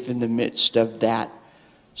safe in the midst of that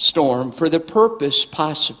storm, for the purpose,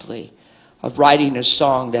 possibly, of writing a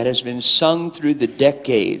song that has been sung through the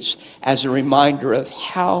decades as a reminder of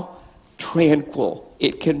how tranquil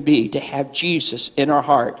it can be to have Jesus in our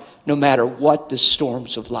heart, no matter what the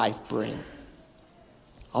storms of life bring.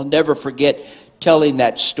 I'll never forget telling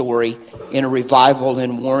that story in a revival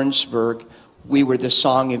in Warrensburg. We were the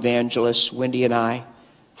song evangelists, Wendy and I.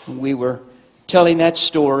 And we were telling that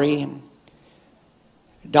story, and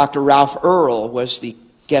Dr. Ralph Earl was the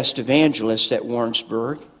guest evangelist at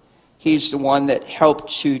Warrensburg. He's the one that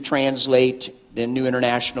helped to translate the New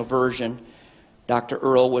International Version. Dr.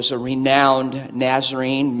 Earl was a renowned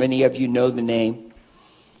Nazarene. Many of you know the name.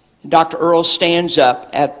 Dr. Earl stands up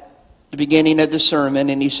at the beginning of the sermon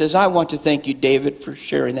and he says, I want to thank you, David, for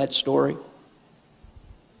sharing that story.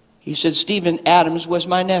 He said, Stephen Adams was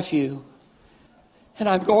my nephew. And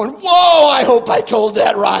I'm going, whoa, I hope I told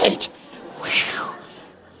that right. Whew.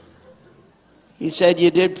 He said, you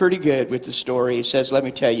did pretty good with the story. He says, let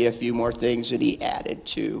me tell you a few more things that he added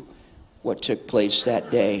to what took place that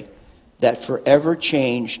day that forever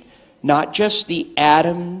changed not just the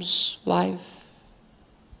Adam's life,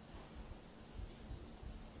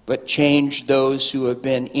 but change those who have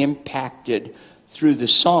been impacted through the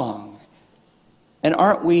song. And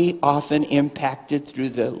aren't we often impacted through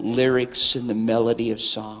the lyrics and the melody of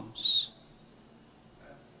songs?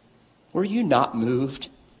 Were you not moved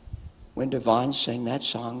when Devon sang that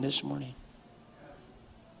song this morning?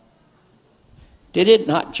 Did it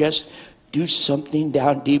not just do something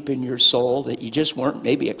down deep in your soul that you just weren't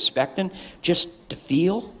maybe expecting, just to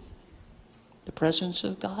feel the presence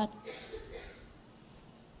of God?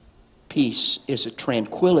 Peace is a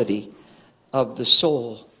tranquility of the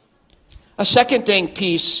soul. A second thing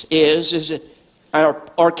peace is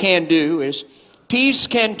or can do, is peace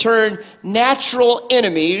can turn natural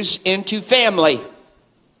enemies into family.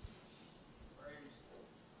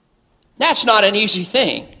 That's not an easy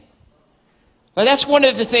thing. But that's one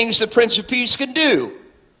of the things the Prince of Peace can do.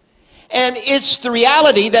 And it's the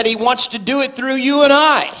reality that he wants to do it through you and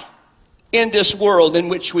I in this world in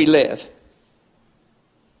which we live.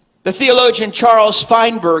 The theologian Charles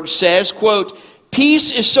Feinberg says, quote,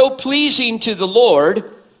 "Peace is so pleasing to the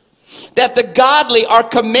Lord that the godly are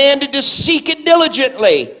commanded to seek it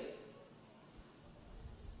diligently."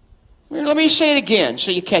 Let me say it again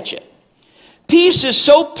so you catch it. Peace is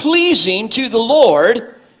so pleasing to the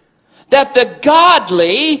Lord that the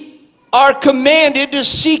godly are commanded to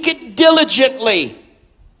seek it diligently.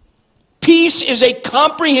 Peace is a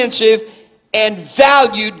comprehensive and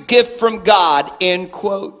valued gift from God, end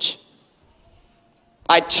quote.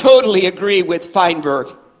 I totally agree with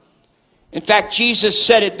Feinberg. In fact, Jesus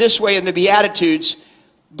said it this way in the Beatitudes: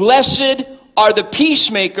 "Blessed are the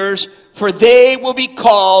peacemakers, for they will be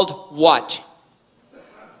called" what?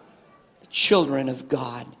 Children of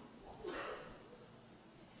God.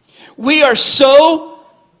 We are so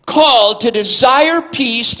called to desire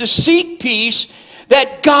peace, to seek peace,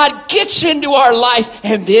 that God gets into our life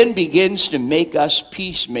and then begins to make us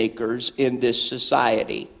peacemakers in this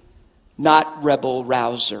society, not rebel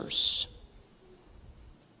rousers.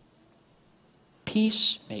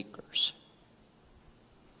 Peacemakers.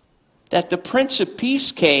 That the Prince of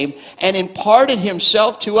Peace came and imparted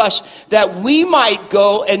himself to us that we might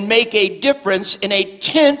go and make a difference in a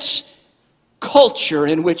tense culture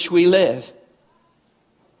in which we live.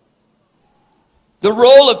 The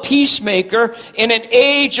role of peacemaker in an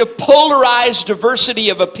age of polarized diversity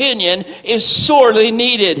of opinion is sorely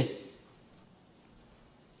needed.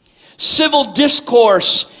 Civil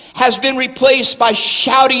discourse has been replaced by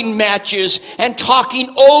shouting matches and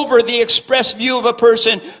talking over the expressed view of a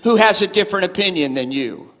person who has a different opinion than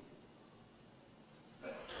you.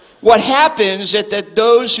 What happens is that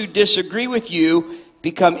those who disagree with you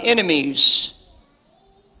become enemies.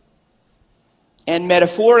 And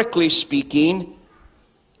metaphorically speaking,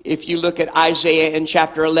 if you look at Isaiah in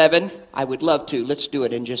chapter 11, I would love to. Let's do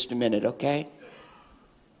it in just a minute, okay?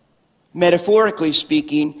 Metaphorically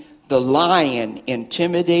speaking, the lion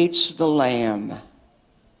intimidates the lamb.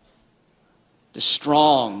 The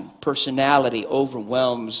strong personality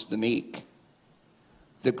overwhelms the meek.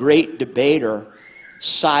 The great debater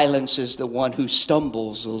silences the one who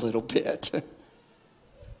stumbles a little bit.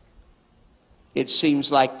 It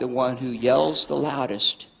seems like the one who yells the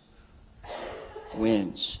loudest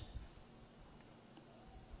wins.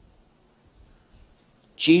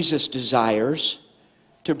 Jesus desires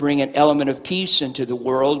to bring an element of peace into the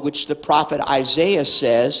world, which the prophet Isaiah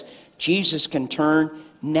says Jesus can turn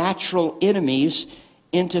natural enemies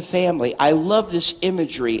into family. I love this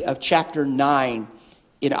imagery of chapter 9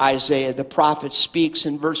 in Isaiah. The prophet speaks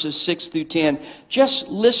in verses 6 through 10. Just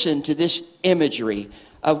listen to this imagery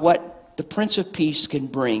of what the Prince of Peace can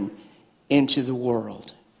bring into the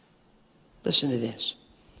world. Listen to this.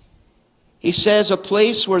 He says, "A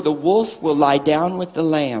place where the wolf will lie down with the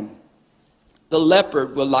lamb. The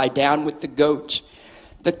leopard will lie down with the goat.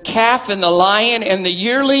 The calf and the lion and the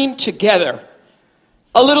yearling together.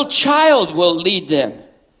 A little child will lead them.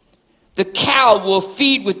 The cow will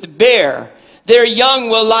feed with the bear. Their young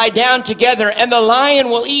will lie down together, and the lion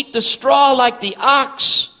will eat the straw like the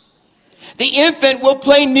ox. The infant will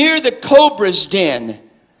play near the cobra's den.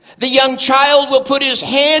 The young child will put his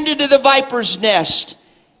hand into the viper's nest.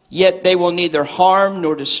 Yet they will neither harm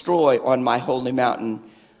nor destroy on my holy mountain.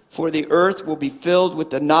 For the earth will be filled with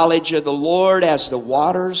the knowledge of the Lord as the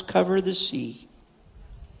waters cover the sea.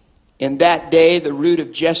 In that day the root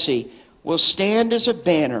of Jesse will stand as a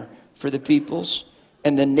banner for the peoples,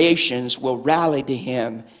 and the nations will rally to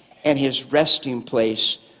him, and his resting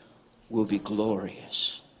place will be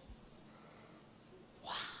glorious."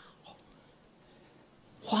 Wow.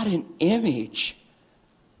 What an image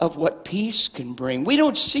of what peace can bring. We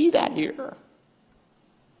don't see that here.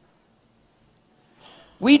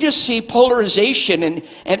 We just see polarization and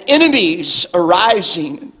enemies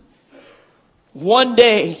arising. One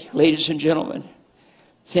day, ladies and gentlemen,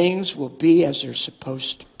 things will be as they're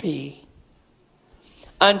supposed to be.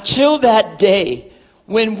 Until that day,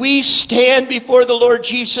 when we stand before the Lord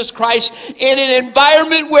Jesus Christ in an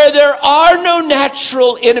environment where there are no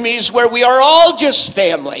natural enemies, where we are all just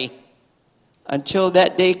family, until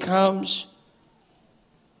that day comes,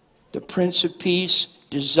 the Prince of Peace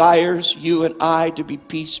desires you and I to be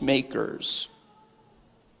peacemakers.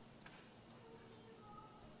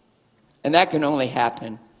 And that can only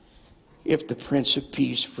happen if the Prince of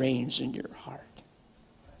Peace reigns in your heart.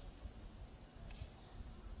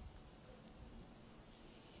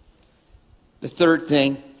 The third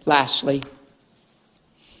thing, lastly,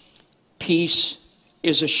 peace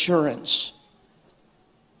is assurance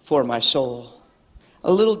for my soul.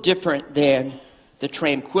 A little different than the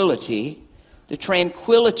tranquility. The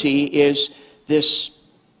tranquility is this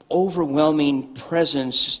overwhelming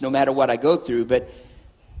presence no matter what I go through, but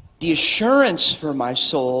the assurance for my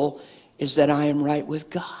soul is that I am right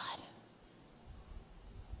with God.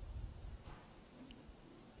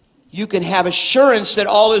 You can have assurance that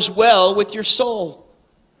all is well with your soul.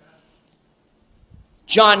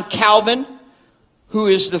 John Calvin, who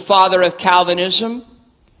is the father of Calvinism,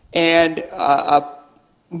 and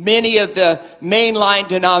many of the mainline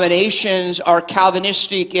denominations are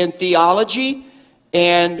Calvinistic in theology,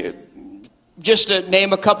 and just to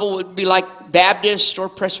name a couple would be like Baptists or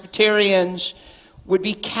Presbyterians would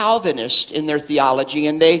be Calvinist in their theology,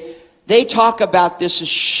 and they talk about this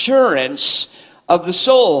assurance of the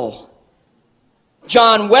soul.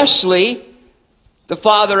 John Wesley, the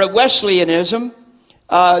father of Wesleyanism,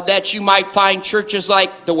 that you might find churches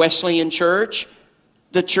like the Wesleyan Church,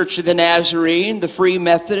 the Church of the Nazarene, the Free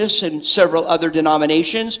Methodists, and several other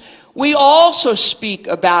denominations. We also speak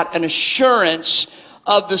about an assurance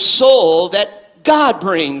of the soul that God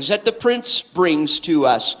brings, that the Prince brings to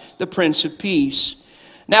us, the Prince of Peace.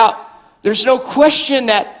 Now, there's no question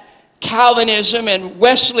that Calvinism and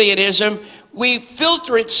Wesleyanism, we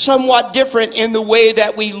filter it somewhat different in the way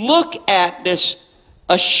that we look at this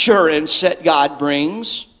assurance that God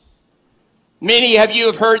brings. Many of you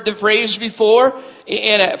have heard the phrase before,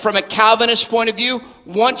 from a Calvinist point of view,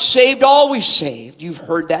 once saved, always saved. You've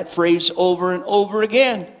heard that phrase over and over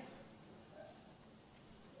again.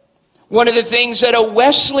 One of the things that a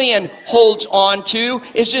Wesleyan holds on to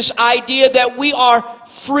is this idea that we are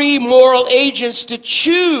free moral agents to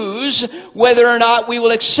choose whether or not we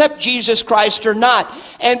will accept Jesus Christ or not.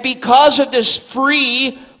 And because of this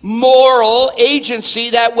free moral agency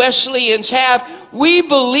that Wesleyans have, we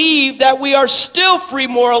believe that we are still free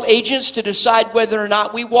moral agents to decide whether or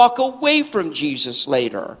not we walk away from Jesus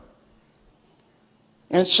later.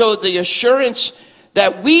 And so the assurance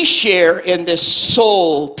that we share in this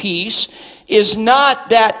soul peace is not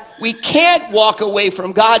that we can't walk away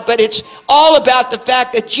from God, but it's all about the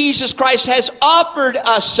fact that Jesus Christ has offered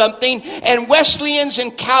us something, and Wesleyans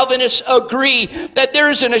and Calvinists agree that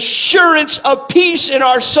there is an assurance of peace in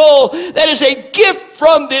our soul that is a gift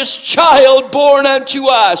from this child born unto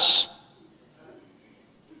us.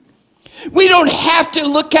 We don't have to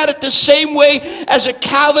look at it the same way as a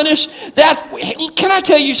Calvinist. Can I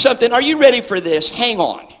tell you something? Are you ready for this? Hang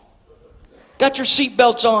on. Got your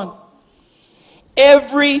seatbelts on?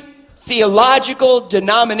 Every theological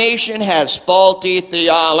denomination has faulty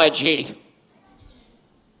theology.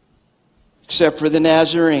 Except for the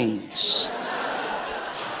Nazarenes.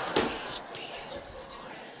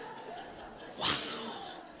 Wow.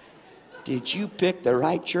 Did you pick the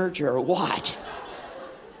right church or what?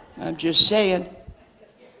 I'm just saying.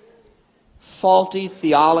 Faulty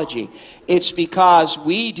theology. It's because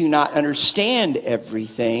we do not understand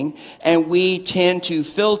everything, and we tend to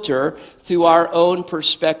filter through our own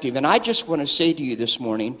perspective. And I just want to say to you this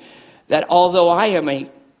morning that although I am a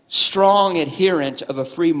strong adherent of a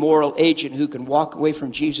free moral agent who can walk away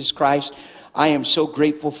from Jesus Christ, I am so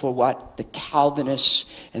grateful for what the Calvinists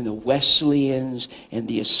and the Wesleyans and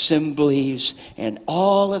the Assemblies and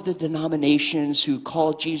all of the denominations who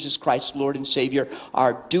call Jesus Christ Lord and Savior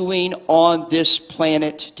are doing on this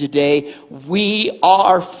planet today. We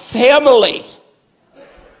are family.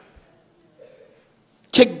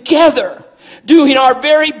 Together, doing our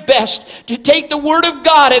very best to take the Word of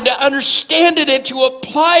God and to understand it and to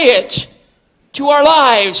apply it to our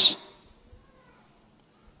lives.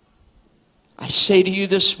 I say to you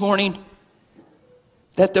this morning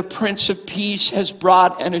that the Prince of Peace has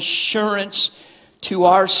brought an assurance to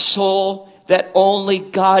our soul that only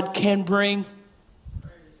God can bring.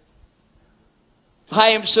 I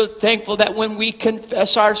am so thankful that when we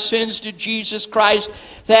confess our sins to Jesus Christ,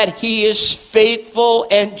 that He is faithful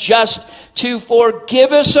and just to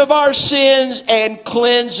forgive us of our sins and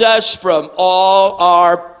cleanse us from all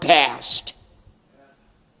our past.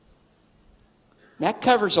 That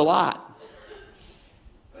covers a lot.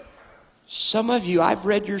 Some of you, I've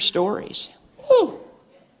read your stories. Whew.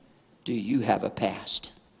 Do you have a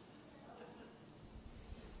past?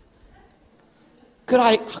 Could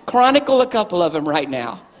I chronicle a couple of them right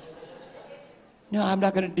now? No, I'm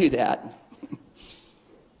not going to do that.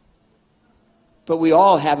 But we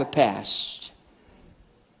all have a past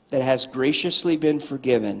that has graciously been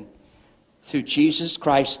forgiven through Jesus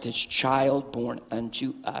Christ, His child born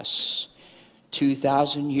unto us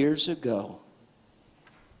 2,000 years ago,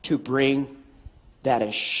 to bring that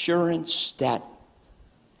assurance, that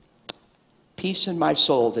peace in my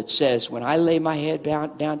soul that says, when I lay my head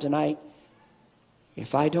down tonight,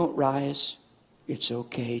 if I don't rise, it's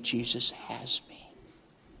okay. Jesus has me.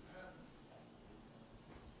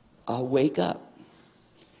 I'll wake up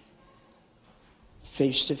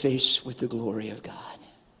face to face with the glory of God.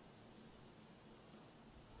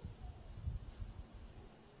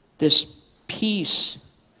 This peace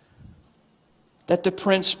that the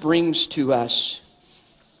Prince brings to us,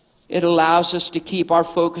 it allows us to keep our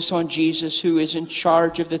focus on Jesus, who is in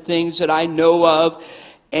charge of the things that I know of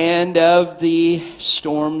and of the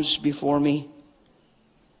storms before me,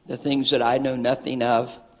 the things that I know nothing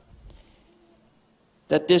of.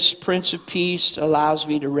 That this Prince of Peace allows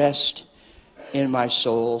me to rest in my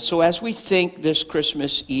soul. So as we think this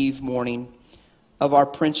Christmas Eve morning of our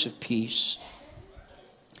Prince of Peace,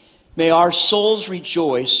 may our souls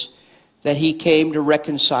rejoice that He came to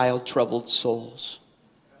reconcile troubled souls.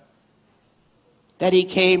 That He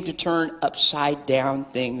came to turn upside down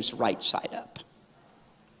things right side up.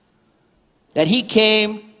 That He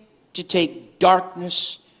came to take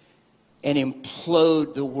darkness and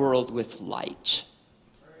implode the world with light.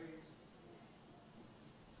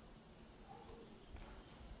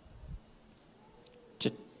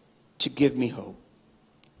 To give me hope.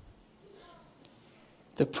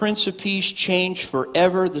 The Prince of Peace changed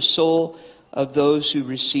forever the soul of those who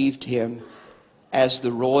received Him as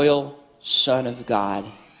the royal Son of God.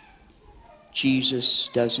 Jesus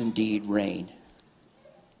does indeed reign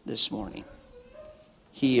this morning.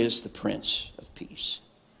 He is the Prince of Peace.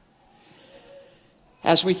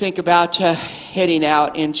 As we think about heading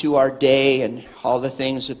out into our day and all the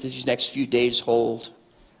things that these next few days hold,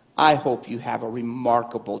 I hope you have a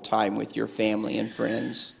remarkable time with your family and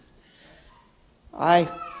friends. I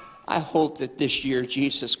hope that this year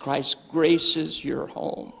Jesus Christ graces your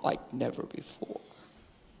home like never before.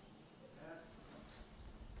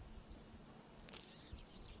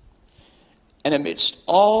 And amidst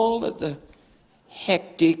all of the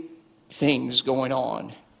hectic things going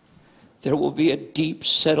on, there will be a deep,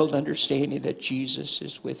 settled understanding that Jesus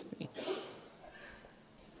is with me.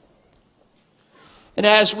 And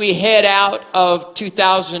as we head out of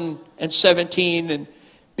 2017 and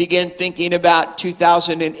begin thinking about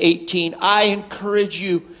 2018, I encourage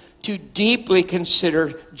you to deeply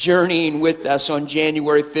consider journeying with us on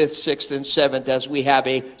January 5th, 6th, and 7th as we have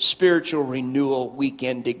a spiritual renewal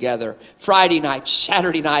weekend together. Friday night,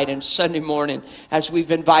 Saturday night, and Sunday morning, as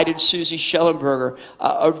we've invited Susie Schellenberger,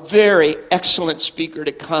 a very excellent speaker,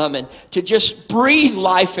 to come and to just breathe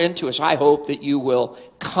life into us. I hope that you will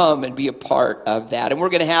come and be a part of that. And we're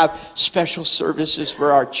going to have special services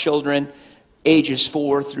for our children, ages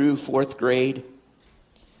 4 through 4th grade.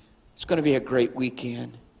 It's going to be a great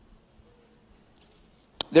weekend.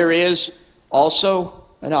 There is also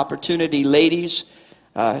an opportunity, ladies.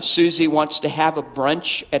 Susie wants to have a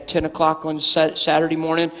brunch at 10 o'clock on Saturday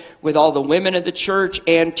morning with all the women of the church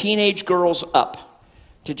and teenage girls up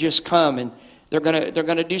to just come. And they're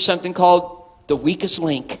gonna do something called the weakest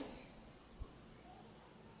link.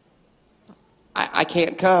 I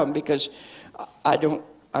can't come because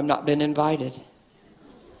I'm not been invited.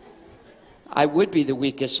 I would be the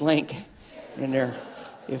weakest link in there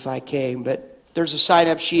if I came, but there's a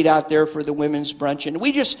sign-up sheet out there for the women's brunch, and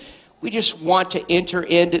we just want to enter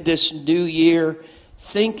into this new year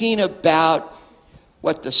thinking about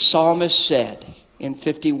what the psalmist said in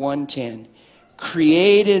 51:10.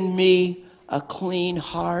 Create in me a clean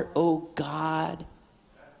heart, O God,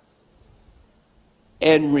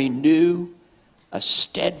 and renew a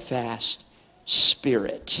steadfast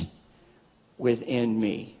spirit within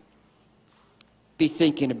me. Be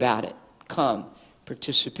thinking about it. Come,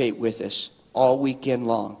 participate with us all weekend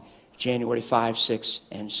long, January 5, 6,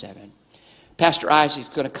 and 7. Pastor Isaac's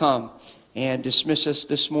going to come and dismiss us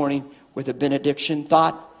this morning with a benediction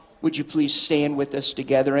thought. Would you please stand with us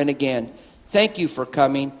together? And again, Thank you for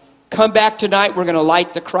coming. Come back tonight. We're going to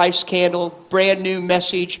light the Christ candle. Brand new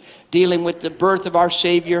message dealing with the birth of our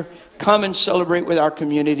Savior. Come and celebrate with our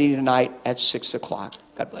community tonight at 6 o'clock.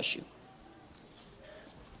 God bless you.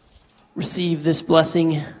 Receive this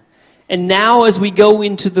blessing. And now as we go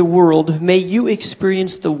into the world, may you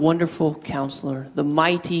experience the wonderful Counselor, the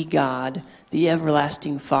mighty God, the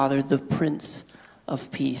everlasting Father, the Prince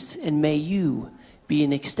of Peace. And may you be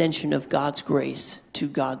an extension of God's grace to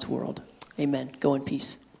God's world. Amen. Go in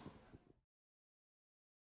peace.